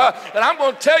for. And I'm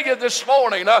going to tell you this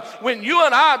morning, when you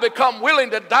and I become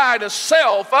willing to die to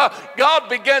self, God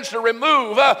begins to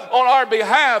remove on our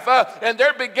behalf, and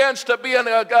there begins to be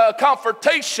a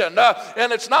confrontation,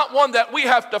 and it's not one that we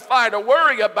have to fight or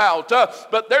worry about,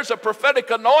 but there's a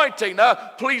prophetic anointing.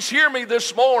 Please hear me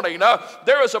this morning.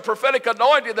 There is a prophetic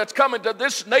anointing that's coming to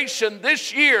this nation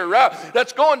this year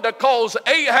that's going to cause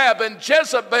Ahab and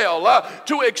Jezebel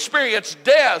to experience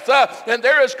death, and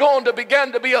there is going to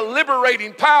begin to be a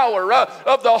liberating power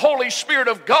of the Holy Spirit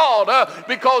of God,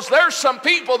 because there's some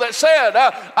people that said,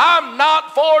 I'm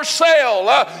not for sale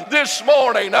this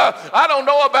morning. I don't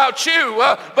know about you,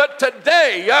 but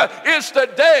today is the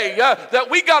day that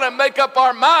we got to make up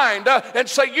our mind and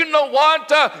say, you know what?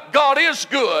 God is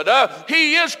good.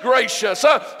 He is gracious.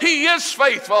 He is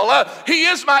faithful. He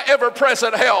is my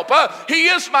ever-present help. He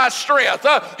is my strength.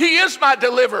 He is my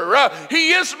deliverer.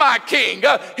 He is my king.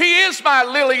 He is my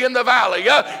lily in the valley.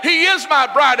 He is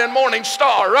my bright and morning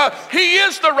star. He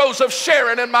is the rose of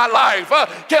Sharon in my life.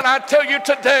 Can I tell you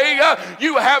today,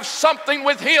 you have something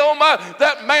with him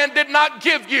that man did not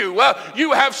give you.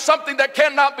 You have something that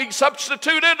cannot be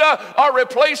substituted or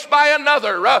replaced by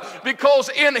another, because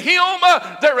in him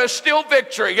there is still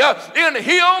victory. In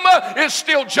him is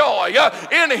still joy.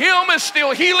 In him is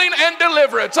still healing and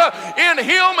deliverance. In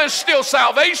him is still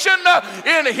salvation.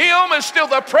 In him is still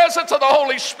the presence of the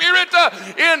Holy Spirit.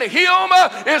 In him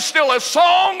is still a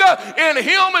song. In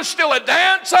him is still a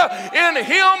dance. In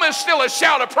him is still a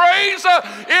shout of praise.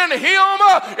 In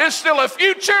him is still a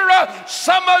future.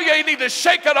 Some of you need to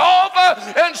shake it off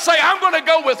and say, I'm going to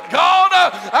go with God.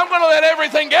 I'm going to let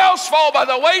everything else fall by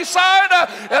the wayside,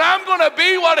 and I'm going to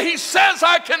be what he says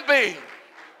I can be.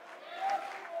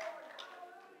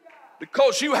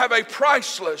 Because you have a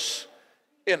priceless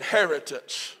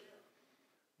inheritance.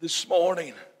 This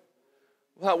morning,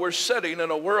 while we're sitting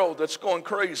in a world that's going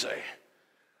crazy,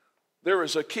 there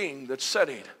is a king that's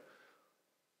sitting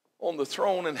on the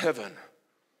throne in heaven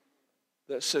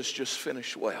that says, just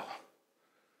finish well.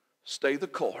 Stay the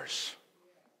course.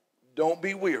 Don't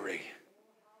be weary.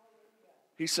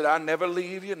 He said, I never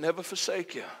leave you, never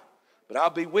forsake you, but I'll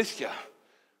be with you.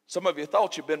 Some of you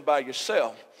thought you've been by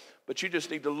yourself, But you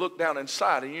just need to look down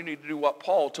inside, and you need to do what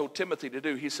Paul told Timothy to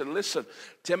do. He said, listen,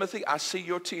 Timothy, I see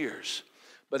your tears.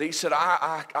 But he said,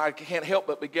 I can't help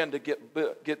but begin to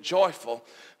get joyful,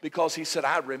 because he said,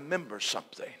 I remember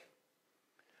something.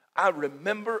 I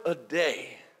remember a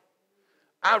day.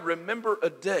 I remember a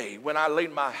day when I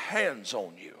laid my hands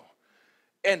on you,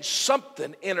 and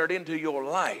something entered into your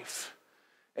life.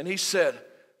 And he said,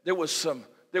 there was some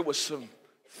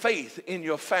faith in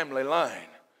your family line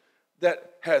that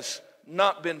has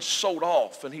not been sold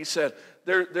off. And he said,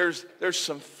 there's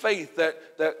some faith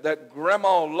that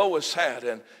Grandma Lois had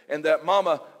and that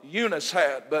Mama Eunice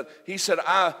had. But he said,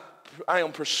 I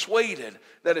am persuaded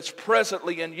that it's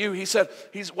presently in you. He said,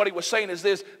 what he was saying is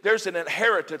this: there's an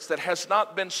inheritance that has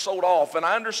not been sold off. And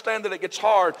I understand that it gets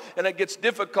hard and it gets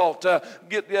difficult.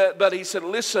 But he said,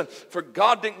 listen, for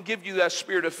God didn't give you that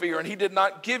spirit of fear, and he did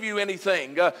not give you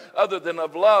anything other than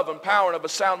of love and power and of a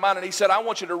sound mind. And he said, I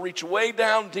want you to reach way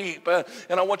down deep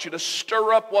and I want you to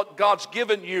stir up what God's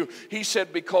given you. He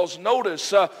said, because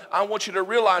notice, I want you to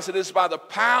realize it is by the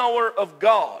power of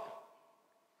God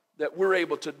that we're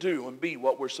able to do and be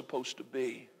what we're supposed to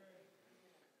be.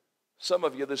 Some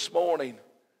of you this morning,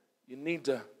 you need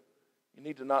to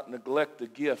not neglect the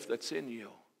gift that's in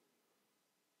you.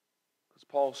 Because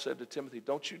Paul said to Timothy,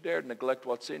 don't you dare neglect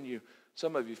what's in you.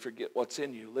 Some of you forget what's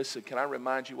in you. Listen, can I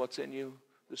remind you what's in you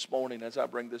this morning as I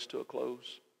bring this to a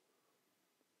close?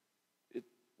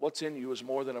 What's in you is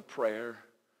more than a prayer.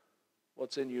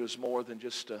 What's in you is more than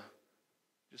just an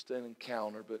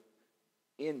encounter, but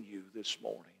in you this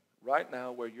morning, right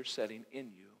now where you're sitting,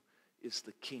 in you is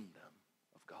the kingdom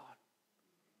of God.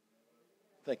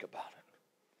 Think about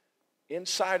it.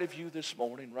 Inside of you this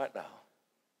morning, right now,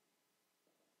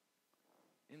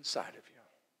 inside of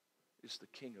you is the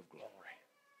King of glory.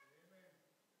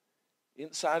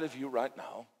 Inside of you right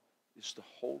now is the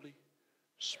Holy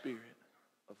Spirit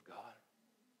of God.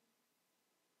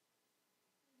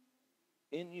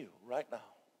 In you right now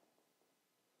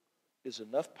is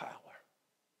enough power,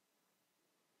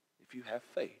 if you have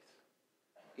faith.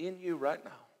 In you right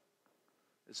now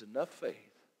is enough faith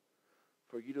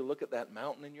for you to look at that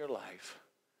mountain in your life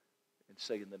and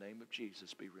say, in the name of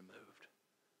Jesus, be removed.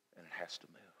 And it has to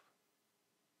move.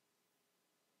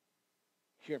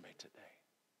 Hear me today.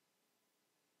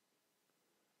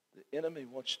 The enemy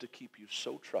wants to keep you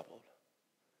so troubled,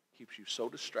 keeps you so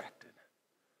distracted,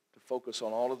 to focus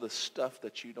on all of the stuff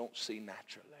that you don't see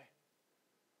naturally.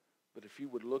 But if you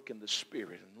would look in the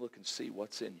Spirit and look and see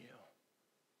what's in you,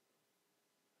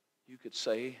 you could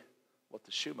say what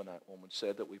the Shunammite woman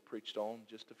said that we preached on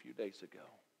just a few days ago.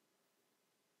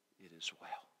 It is well.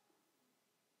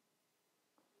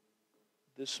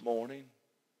 This morning,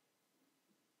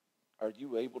 are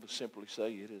you able to simply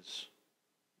say it is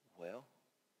well?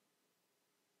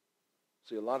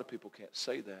 See, a lot of people can't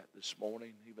say that this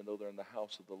morning, even though they're in the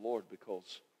house of the Lord,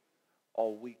 because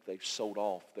all week they've sold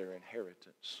off their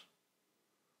inheritance.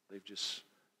 They've just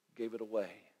gave it away.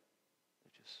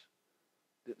 They just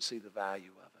didn't see the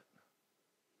value of it.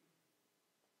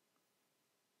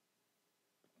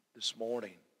 This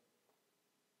morning,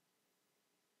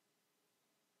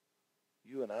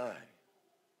 you and I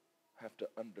have to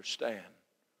understand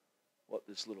what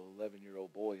this little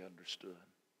 11-year-old boy understood.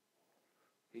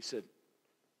 He said,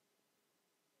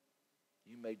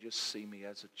 you may just see me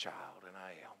as a child, and I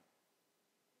am.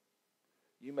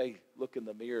 You may look in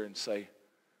the mirror and say,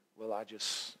 well, I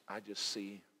just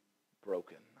see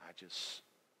broken. I just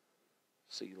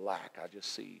see lack. I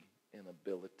just see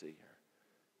inability.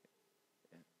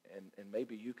 And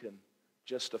maybe you can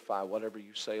justify whatever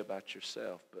you say about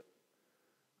yourself, but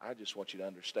I just want you to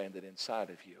understand that inside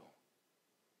of you,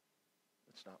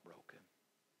 it's not broken.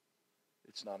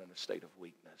 It's not in a state of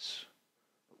weakness.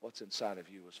 But what's inside of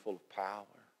you is full of power.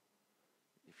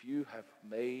 If you have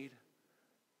made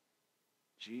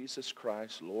Jesus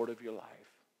Christ Lord of your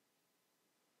life,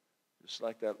 just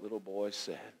like that little boy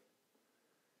said,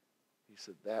 he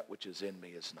said, that which is in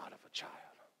me is not of a child.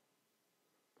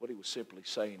 What he was simply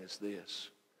saying is this: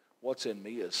 what's in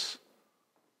me is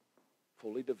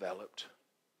fully developed,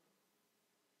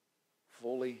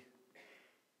 fully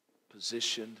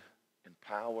positioned in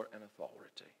power and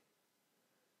authority.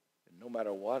 And no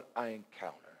matter what I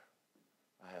encounter,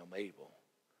 I am able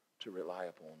to rely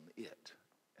upon it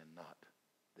and not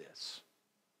this.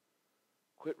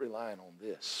 Quit relying on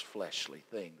this fleshly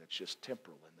thing that's just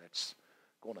temporal and that's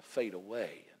going to fade away.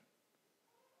 And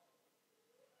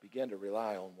begin to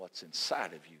rely on what's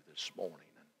inside of you this morning.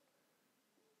 And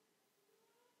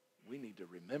we need to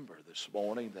remember this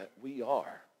morning that we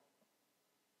are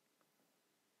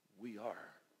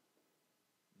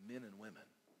men and women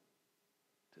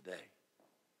today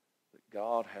that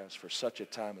God has, for such a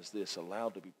time as this,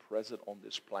 allowed to be present on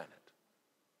this planet,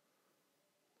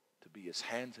 to be his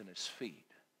hands and his feet,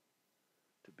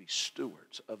 to be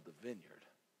stewards of the vineyard.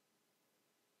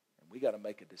 And we got to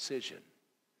make a decision.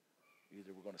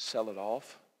 Either we're going to sell it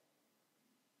off,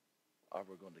 or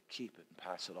we're going to keep it and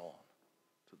pass it on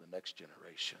to the next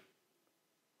generation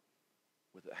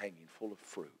with it hanging full of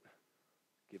fruit,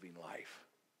 giving life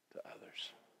to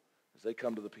others. As they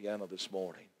come to the piano this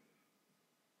morning,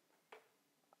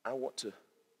 I want to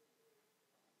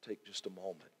take just a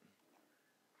moment,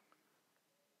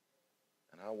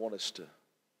 and I want us to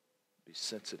be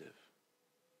sensitive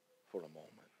for a moment,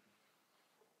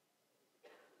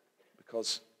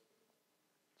 because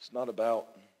it's not about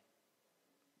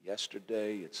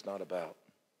yesterday, it's not about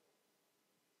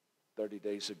 30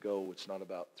 days ago, it's not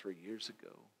about 3 years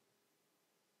ago.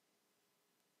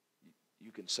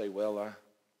 You can say, well,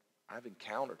 I've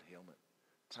encountered him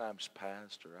at times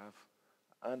past, or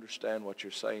I understand what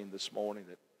you're saying this morning,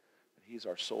 that he's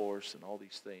our source and all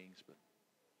these things, but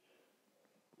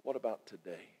what about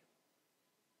today?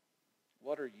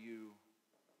 What are you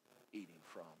eating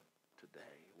from today?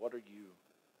 What are you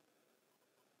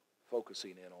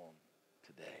focusing in on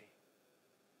today?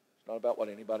 It's not about what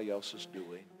anybody else is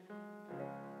doing.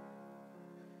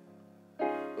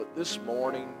 But this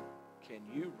morning, can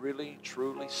you really,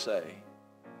 truly say,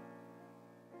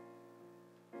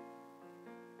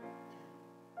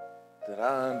 that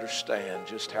I understand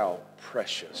just how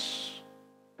precious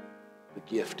the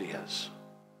gift is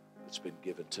that's been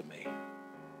given to me?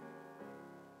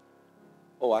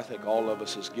 Oh, I think all of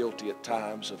us is guilty at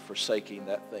times of forsaking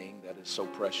that thing that is so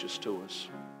precious to us.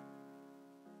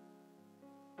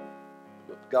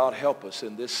 But God, help us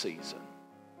in this season.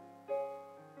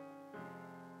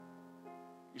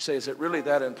 You say, is it really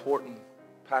that important,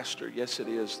 Pastor? Yes, it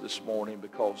is this morning,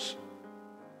 because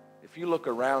if you look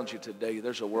around you today,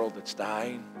 there's a world that's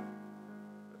dying,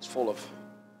 that's full of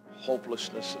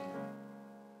hopelessness, and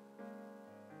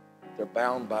they're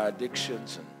bound by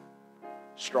addictions and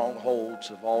strongholds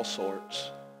of all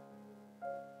sorts.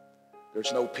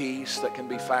 There's no peace that can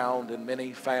be found in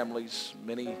many families,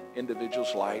 many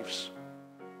individuals' lives.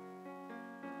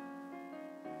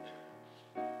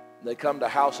 They come to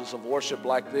houses of worship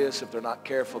like this. If they're not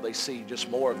careful, they see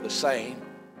just more of the same.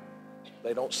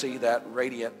 They don't see that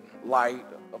radiant light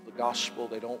of the gospel.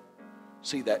 They don't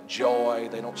see that joy.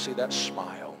 They don't see that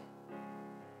smile.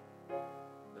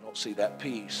 They don't see that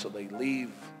peace. So they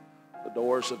leave the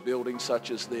doors of buildings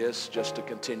such as this just to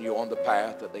continue on the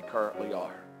path that they currently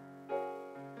are.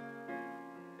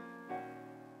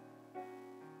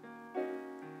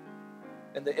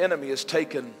 And the enemy has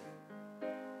taken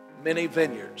many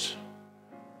vineyards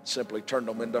and simply turned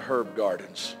them into herb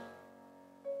gardens.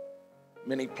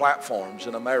 Many platforms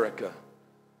in America,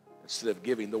 instead of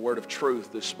giving the word of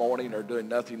truth this morning, are doing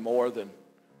nothing more than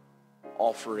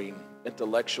offering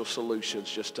intellectual solutions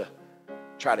just to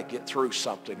try to get through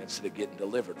something instead of getting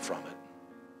delivered from it.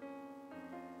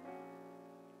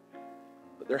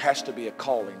 But there has to be a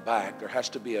calling back. There has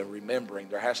to be a remembering.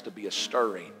 There has to be a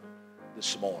stirring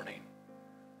this morning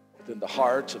within the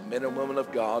hearts of men and women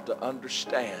of God to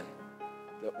understand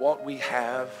that what we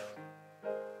have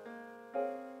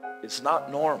is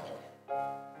not normal.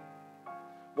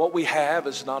 What we have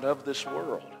is not of this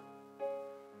world.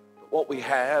 But what we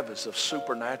have is of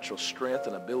supernatural strength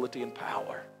and ability and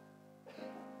power.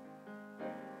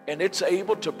 And it's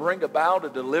able to bring about a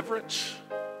deliverance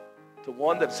to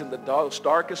one that's in the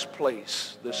darkest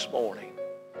place this morning.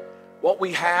 What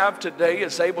we have today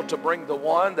is able to bring the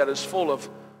one that is full of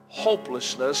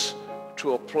hopelessness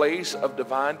to a place of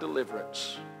divine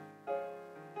deliverance.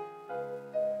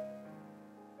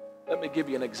 Let me give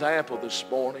you an example this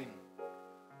morning.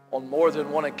 On more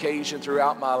than one occasion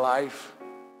throughout my life,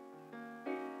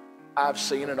 I've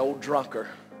seen an old drunkard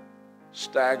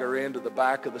stagger into the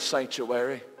back of the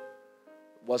sanctuary.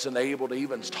 Wasn't able to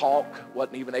even talk,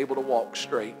 wasn't even able to walk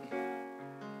straight.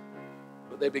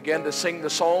 But they began to sing the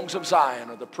songs of Zion,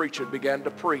 or the preacher began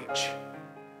to preach.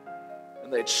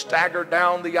 And they'd stagger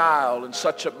down the aisle in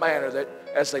such a manner that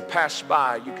as they passed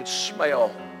by, you could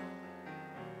smell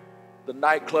the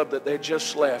nightclub that they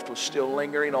just left was still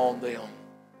lingering on them.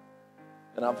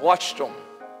 And I've watched them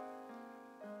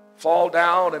fall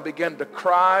down and begin to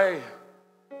cry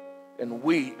and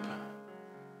weep.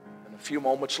 And a few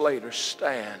moments later,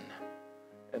 stand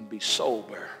and be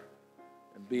sober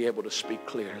and be able to speak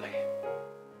clearly.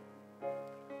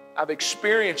 I've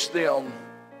experienced them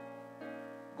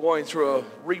going through a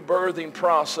rebirthing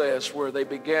process where they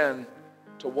began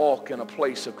to walk in a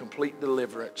place of complete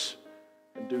deliverance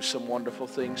and do some wonderful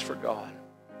things for God.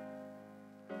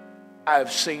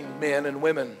 I've seen men and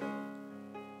women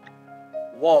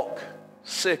walk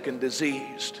sick and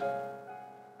diseased.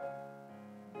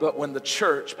 But when the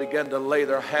church began to lay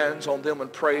their hands on them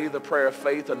and pray the prayer of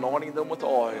faith, anointing them with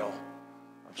oil,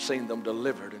 I've seen them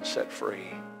delivered and set free.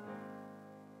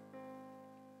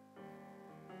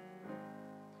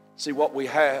 See, what we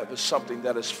have is something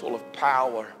that is full of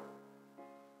power.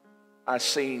 I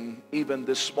seen even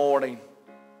this morning,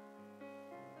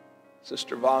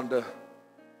 Sister Vonda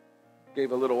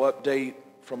gave a little update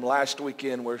from last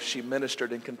weekend where she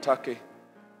ministered in Kentucky.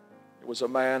 It was a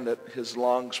man that his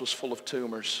lungs was full of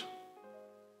tumors.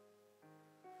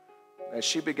 As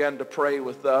she began to pray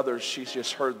with the others, she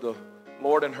just heard the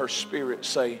Lord in her spirit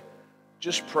say,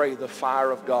 just pray the fire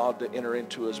of God to enter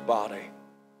into his body.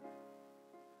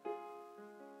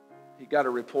 He got a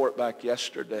report back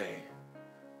yesterday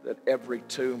that every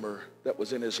tumor that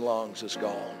was in his lungs is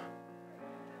gone.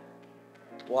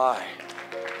 Why?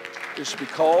 It's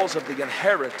because of the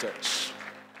inheritance.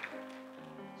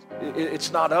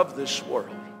 It's not of this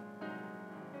world.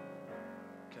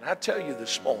 Can I tell you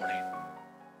this morning?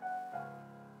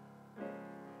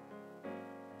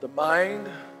 The mind,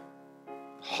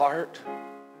 the heart,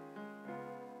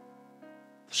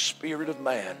 the spirit of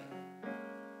man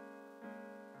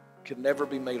can never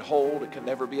be made whole. It can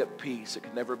never be at peace. It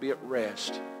can never be at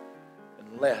rest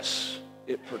unless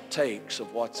it partakes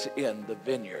of what's in the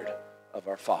vineyard of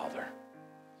our Father.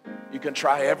 You can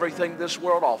try everything this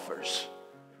world offers,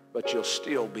 but you'll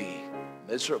still be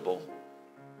miserable,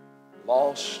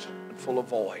 lost, and full of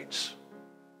voids.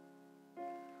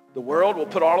 The world will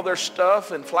put all of their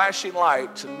stuff in flashing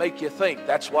lights and make you think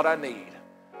that's what I need.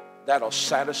 That'll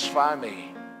satisfy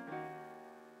me.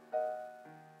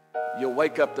 You'll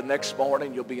wake up the next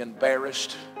morning, you'll be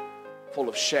embarrassed, full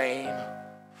of shame,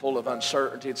 full of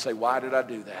uncertainty, and say, why did I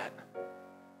do that?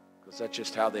 Because that's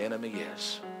just how the enemy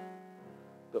is.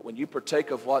 But when you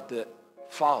partake of what the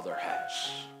Father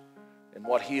has and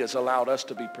what he has allowed us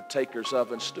to be partakers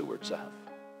of and stewards of,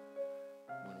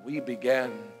 when we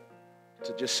began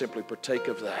to just simply partake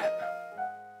of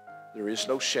that, there is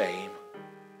no shame,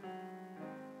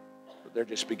 but there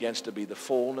just begins to be the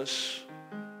fullness,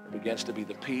 there begins to be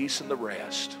the peace and the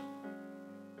rest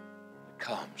that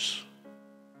comes.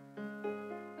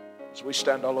 As we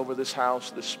stand all over this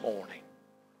house this morning,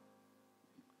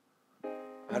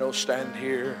 I don't stand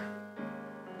here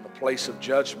in a place of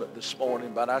judgment this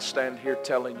morning, but I stand here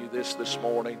telling you this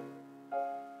morning,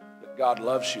 that God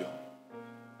loves you.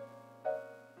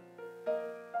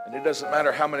 And it doesn't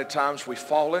matter how many times we've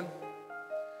fallen.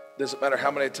 It doesn't matter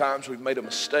how many times we've made a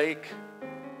mistake.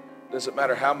 It doesn't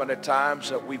matter how many times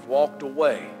that we've walked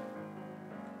away.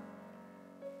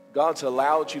 God's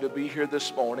allowed you to be here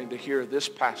this morning to hear this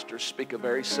pastor speak a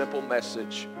very simple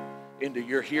message into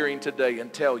your hearing today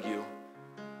and tell you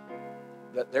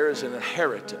that there is an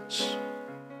inheritance.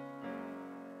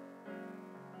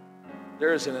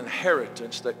 There is an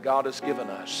inheritance that God has given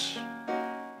us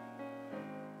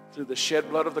through the shed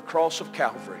blood of the cross of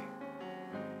Calvary.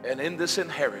 And in this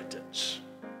inheritance,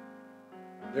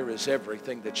 there is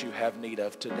everything that you have need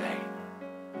of today.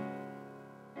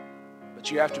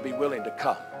 But you have to be willing to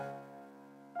come.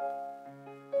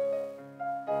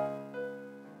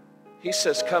 He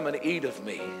says, come and eat of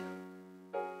me.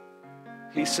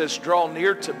 He says, draw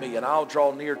near to me and I'll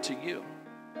draw near to you.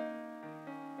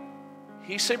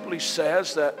 He simply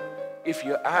says that if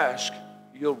you ask,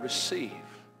 you'll receive.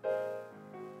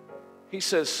 He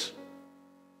says,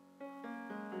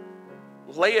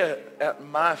 lay it at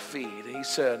my feet. He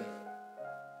said,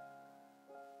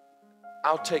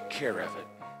 I'll take care of it.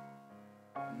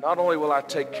 Not only will I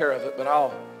take care of it, but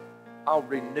I'll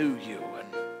renew you and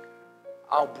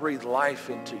I'll breathe life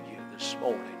into you this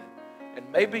morning. And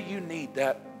maybe you need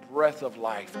that breath of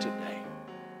life today.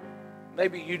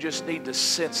 Maybe you just need to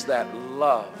sense that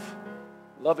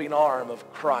loving arm of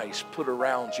Christ put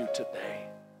around you today.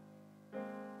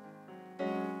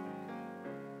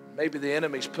 Maybe the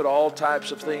enemy's put all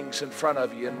types of things in front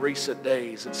of you in recent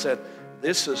days and said,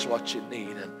 this is what you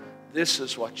need and this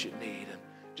is what you need. And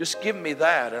just give me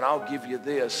that and I'll give you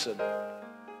this.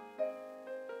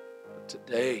 But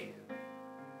today,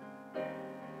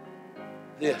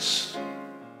 this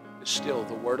is still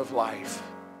the word of life.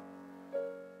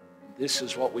 This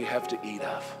is what we have to eat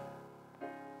of.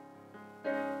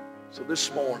 So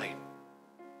this morning,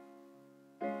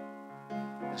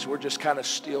 as we're just kind of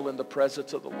still in the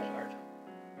presence of the Lord,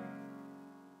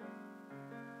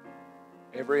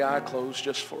 every eye closed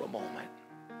just for a moment.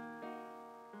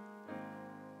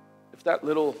 If that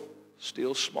little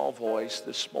still small voice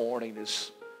this morning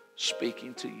is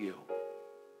speaking to you,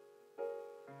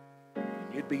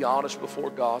 and you'd be honest before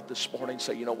God this morning and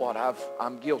say, you know what,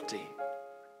 I'm guilty.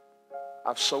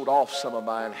 I've sold off some of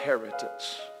my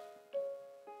inheritance.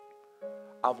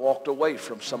 I've walked away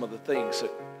from some of the things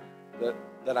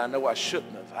that I know I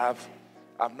shouldn't have.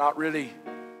 I've not really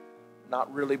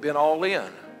been all in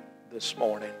this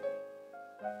morning.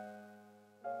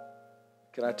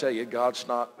 Can I tell you, God's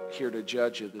not here to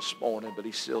judge you this morning, but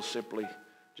he's still simply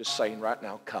just saying right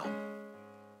now, come.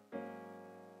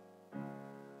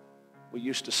 We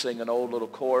used to sing an old little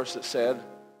chorus that said,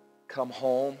 come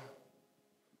home,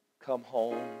 come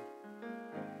home.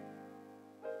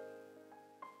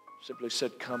 Simply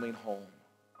said, coming home.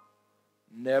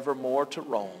 Never more to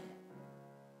roam.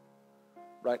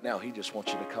 Right now, he just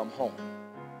wants you to come home.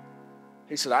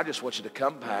 He said, I just want you to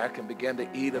come back and begin to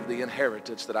eat of the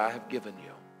inheritance that I have given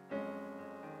you.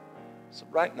 So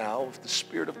right now, if the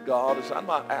Spirit of God is, I'm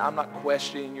not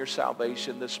questioning your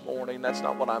salvation this morning. That's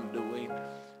not what I'm doing.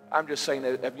 I'm just saying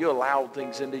that have you allowed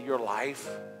things into your life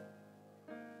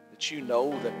that you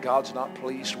know that God's not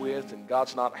pleased with and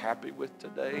God's not happy with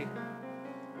today?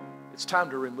 It's time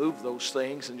to remove those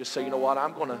things and just say, you know what,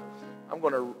 I'm going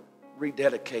to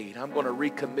rededicate. I'm going to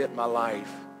recommit my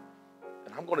life.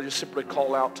 And I'm going to just simply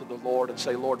call out to the Lord and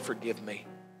say, Lord, forgive me.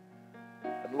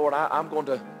 And Lord, I'm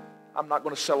not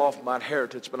going to sell off my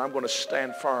inheritance, but I'm going to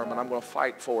stand firm and I'm going to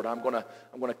fight for it. I'm going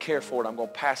to care for it. I'm going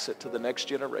to pass it to the next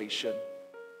generation.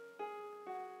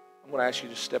 I'm going to ask you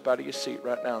to step out of your seat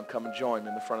right now and come and join me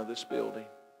in the front of this building.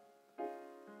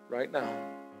 Right now.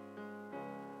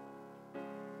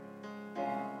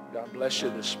 God bless you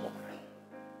this morning.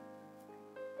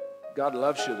 God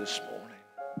loves you this morning.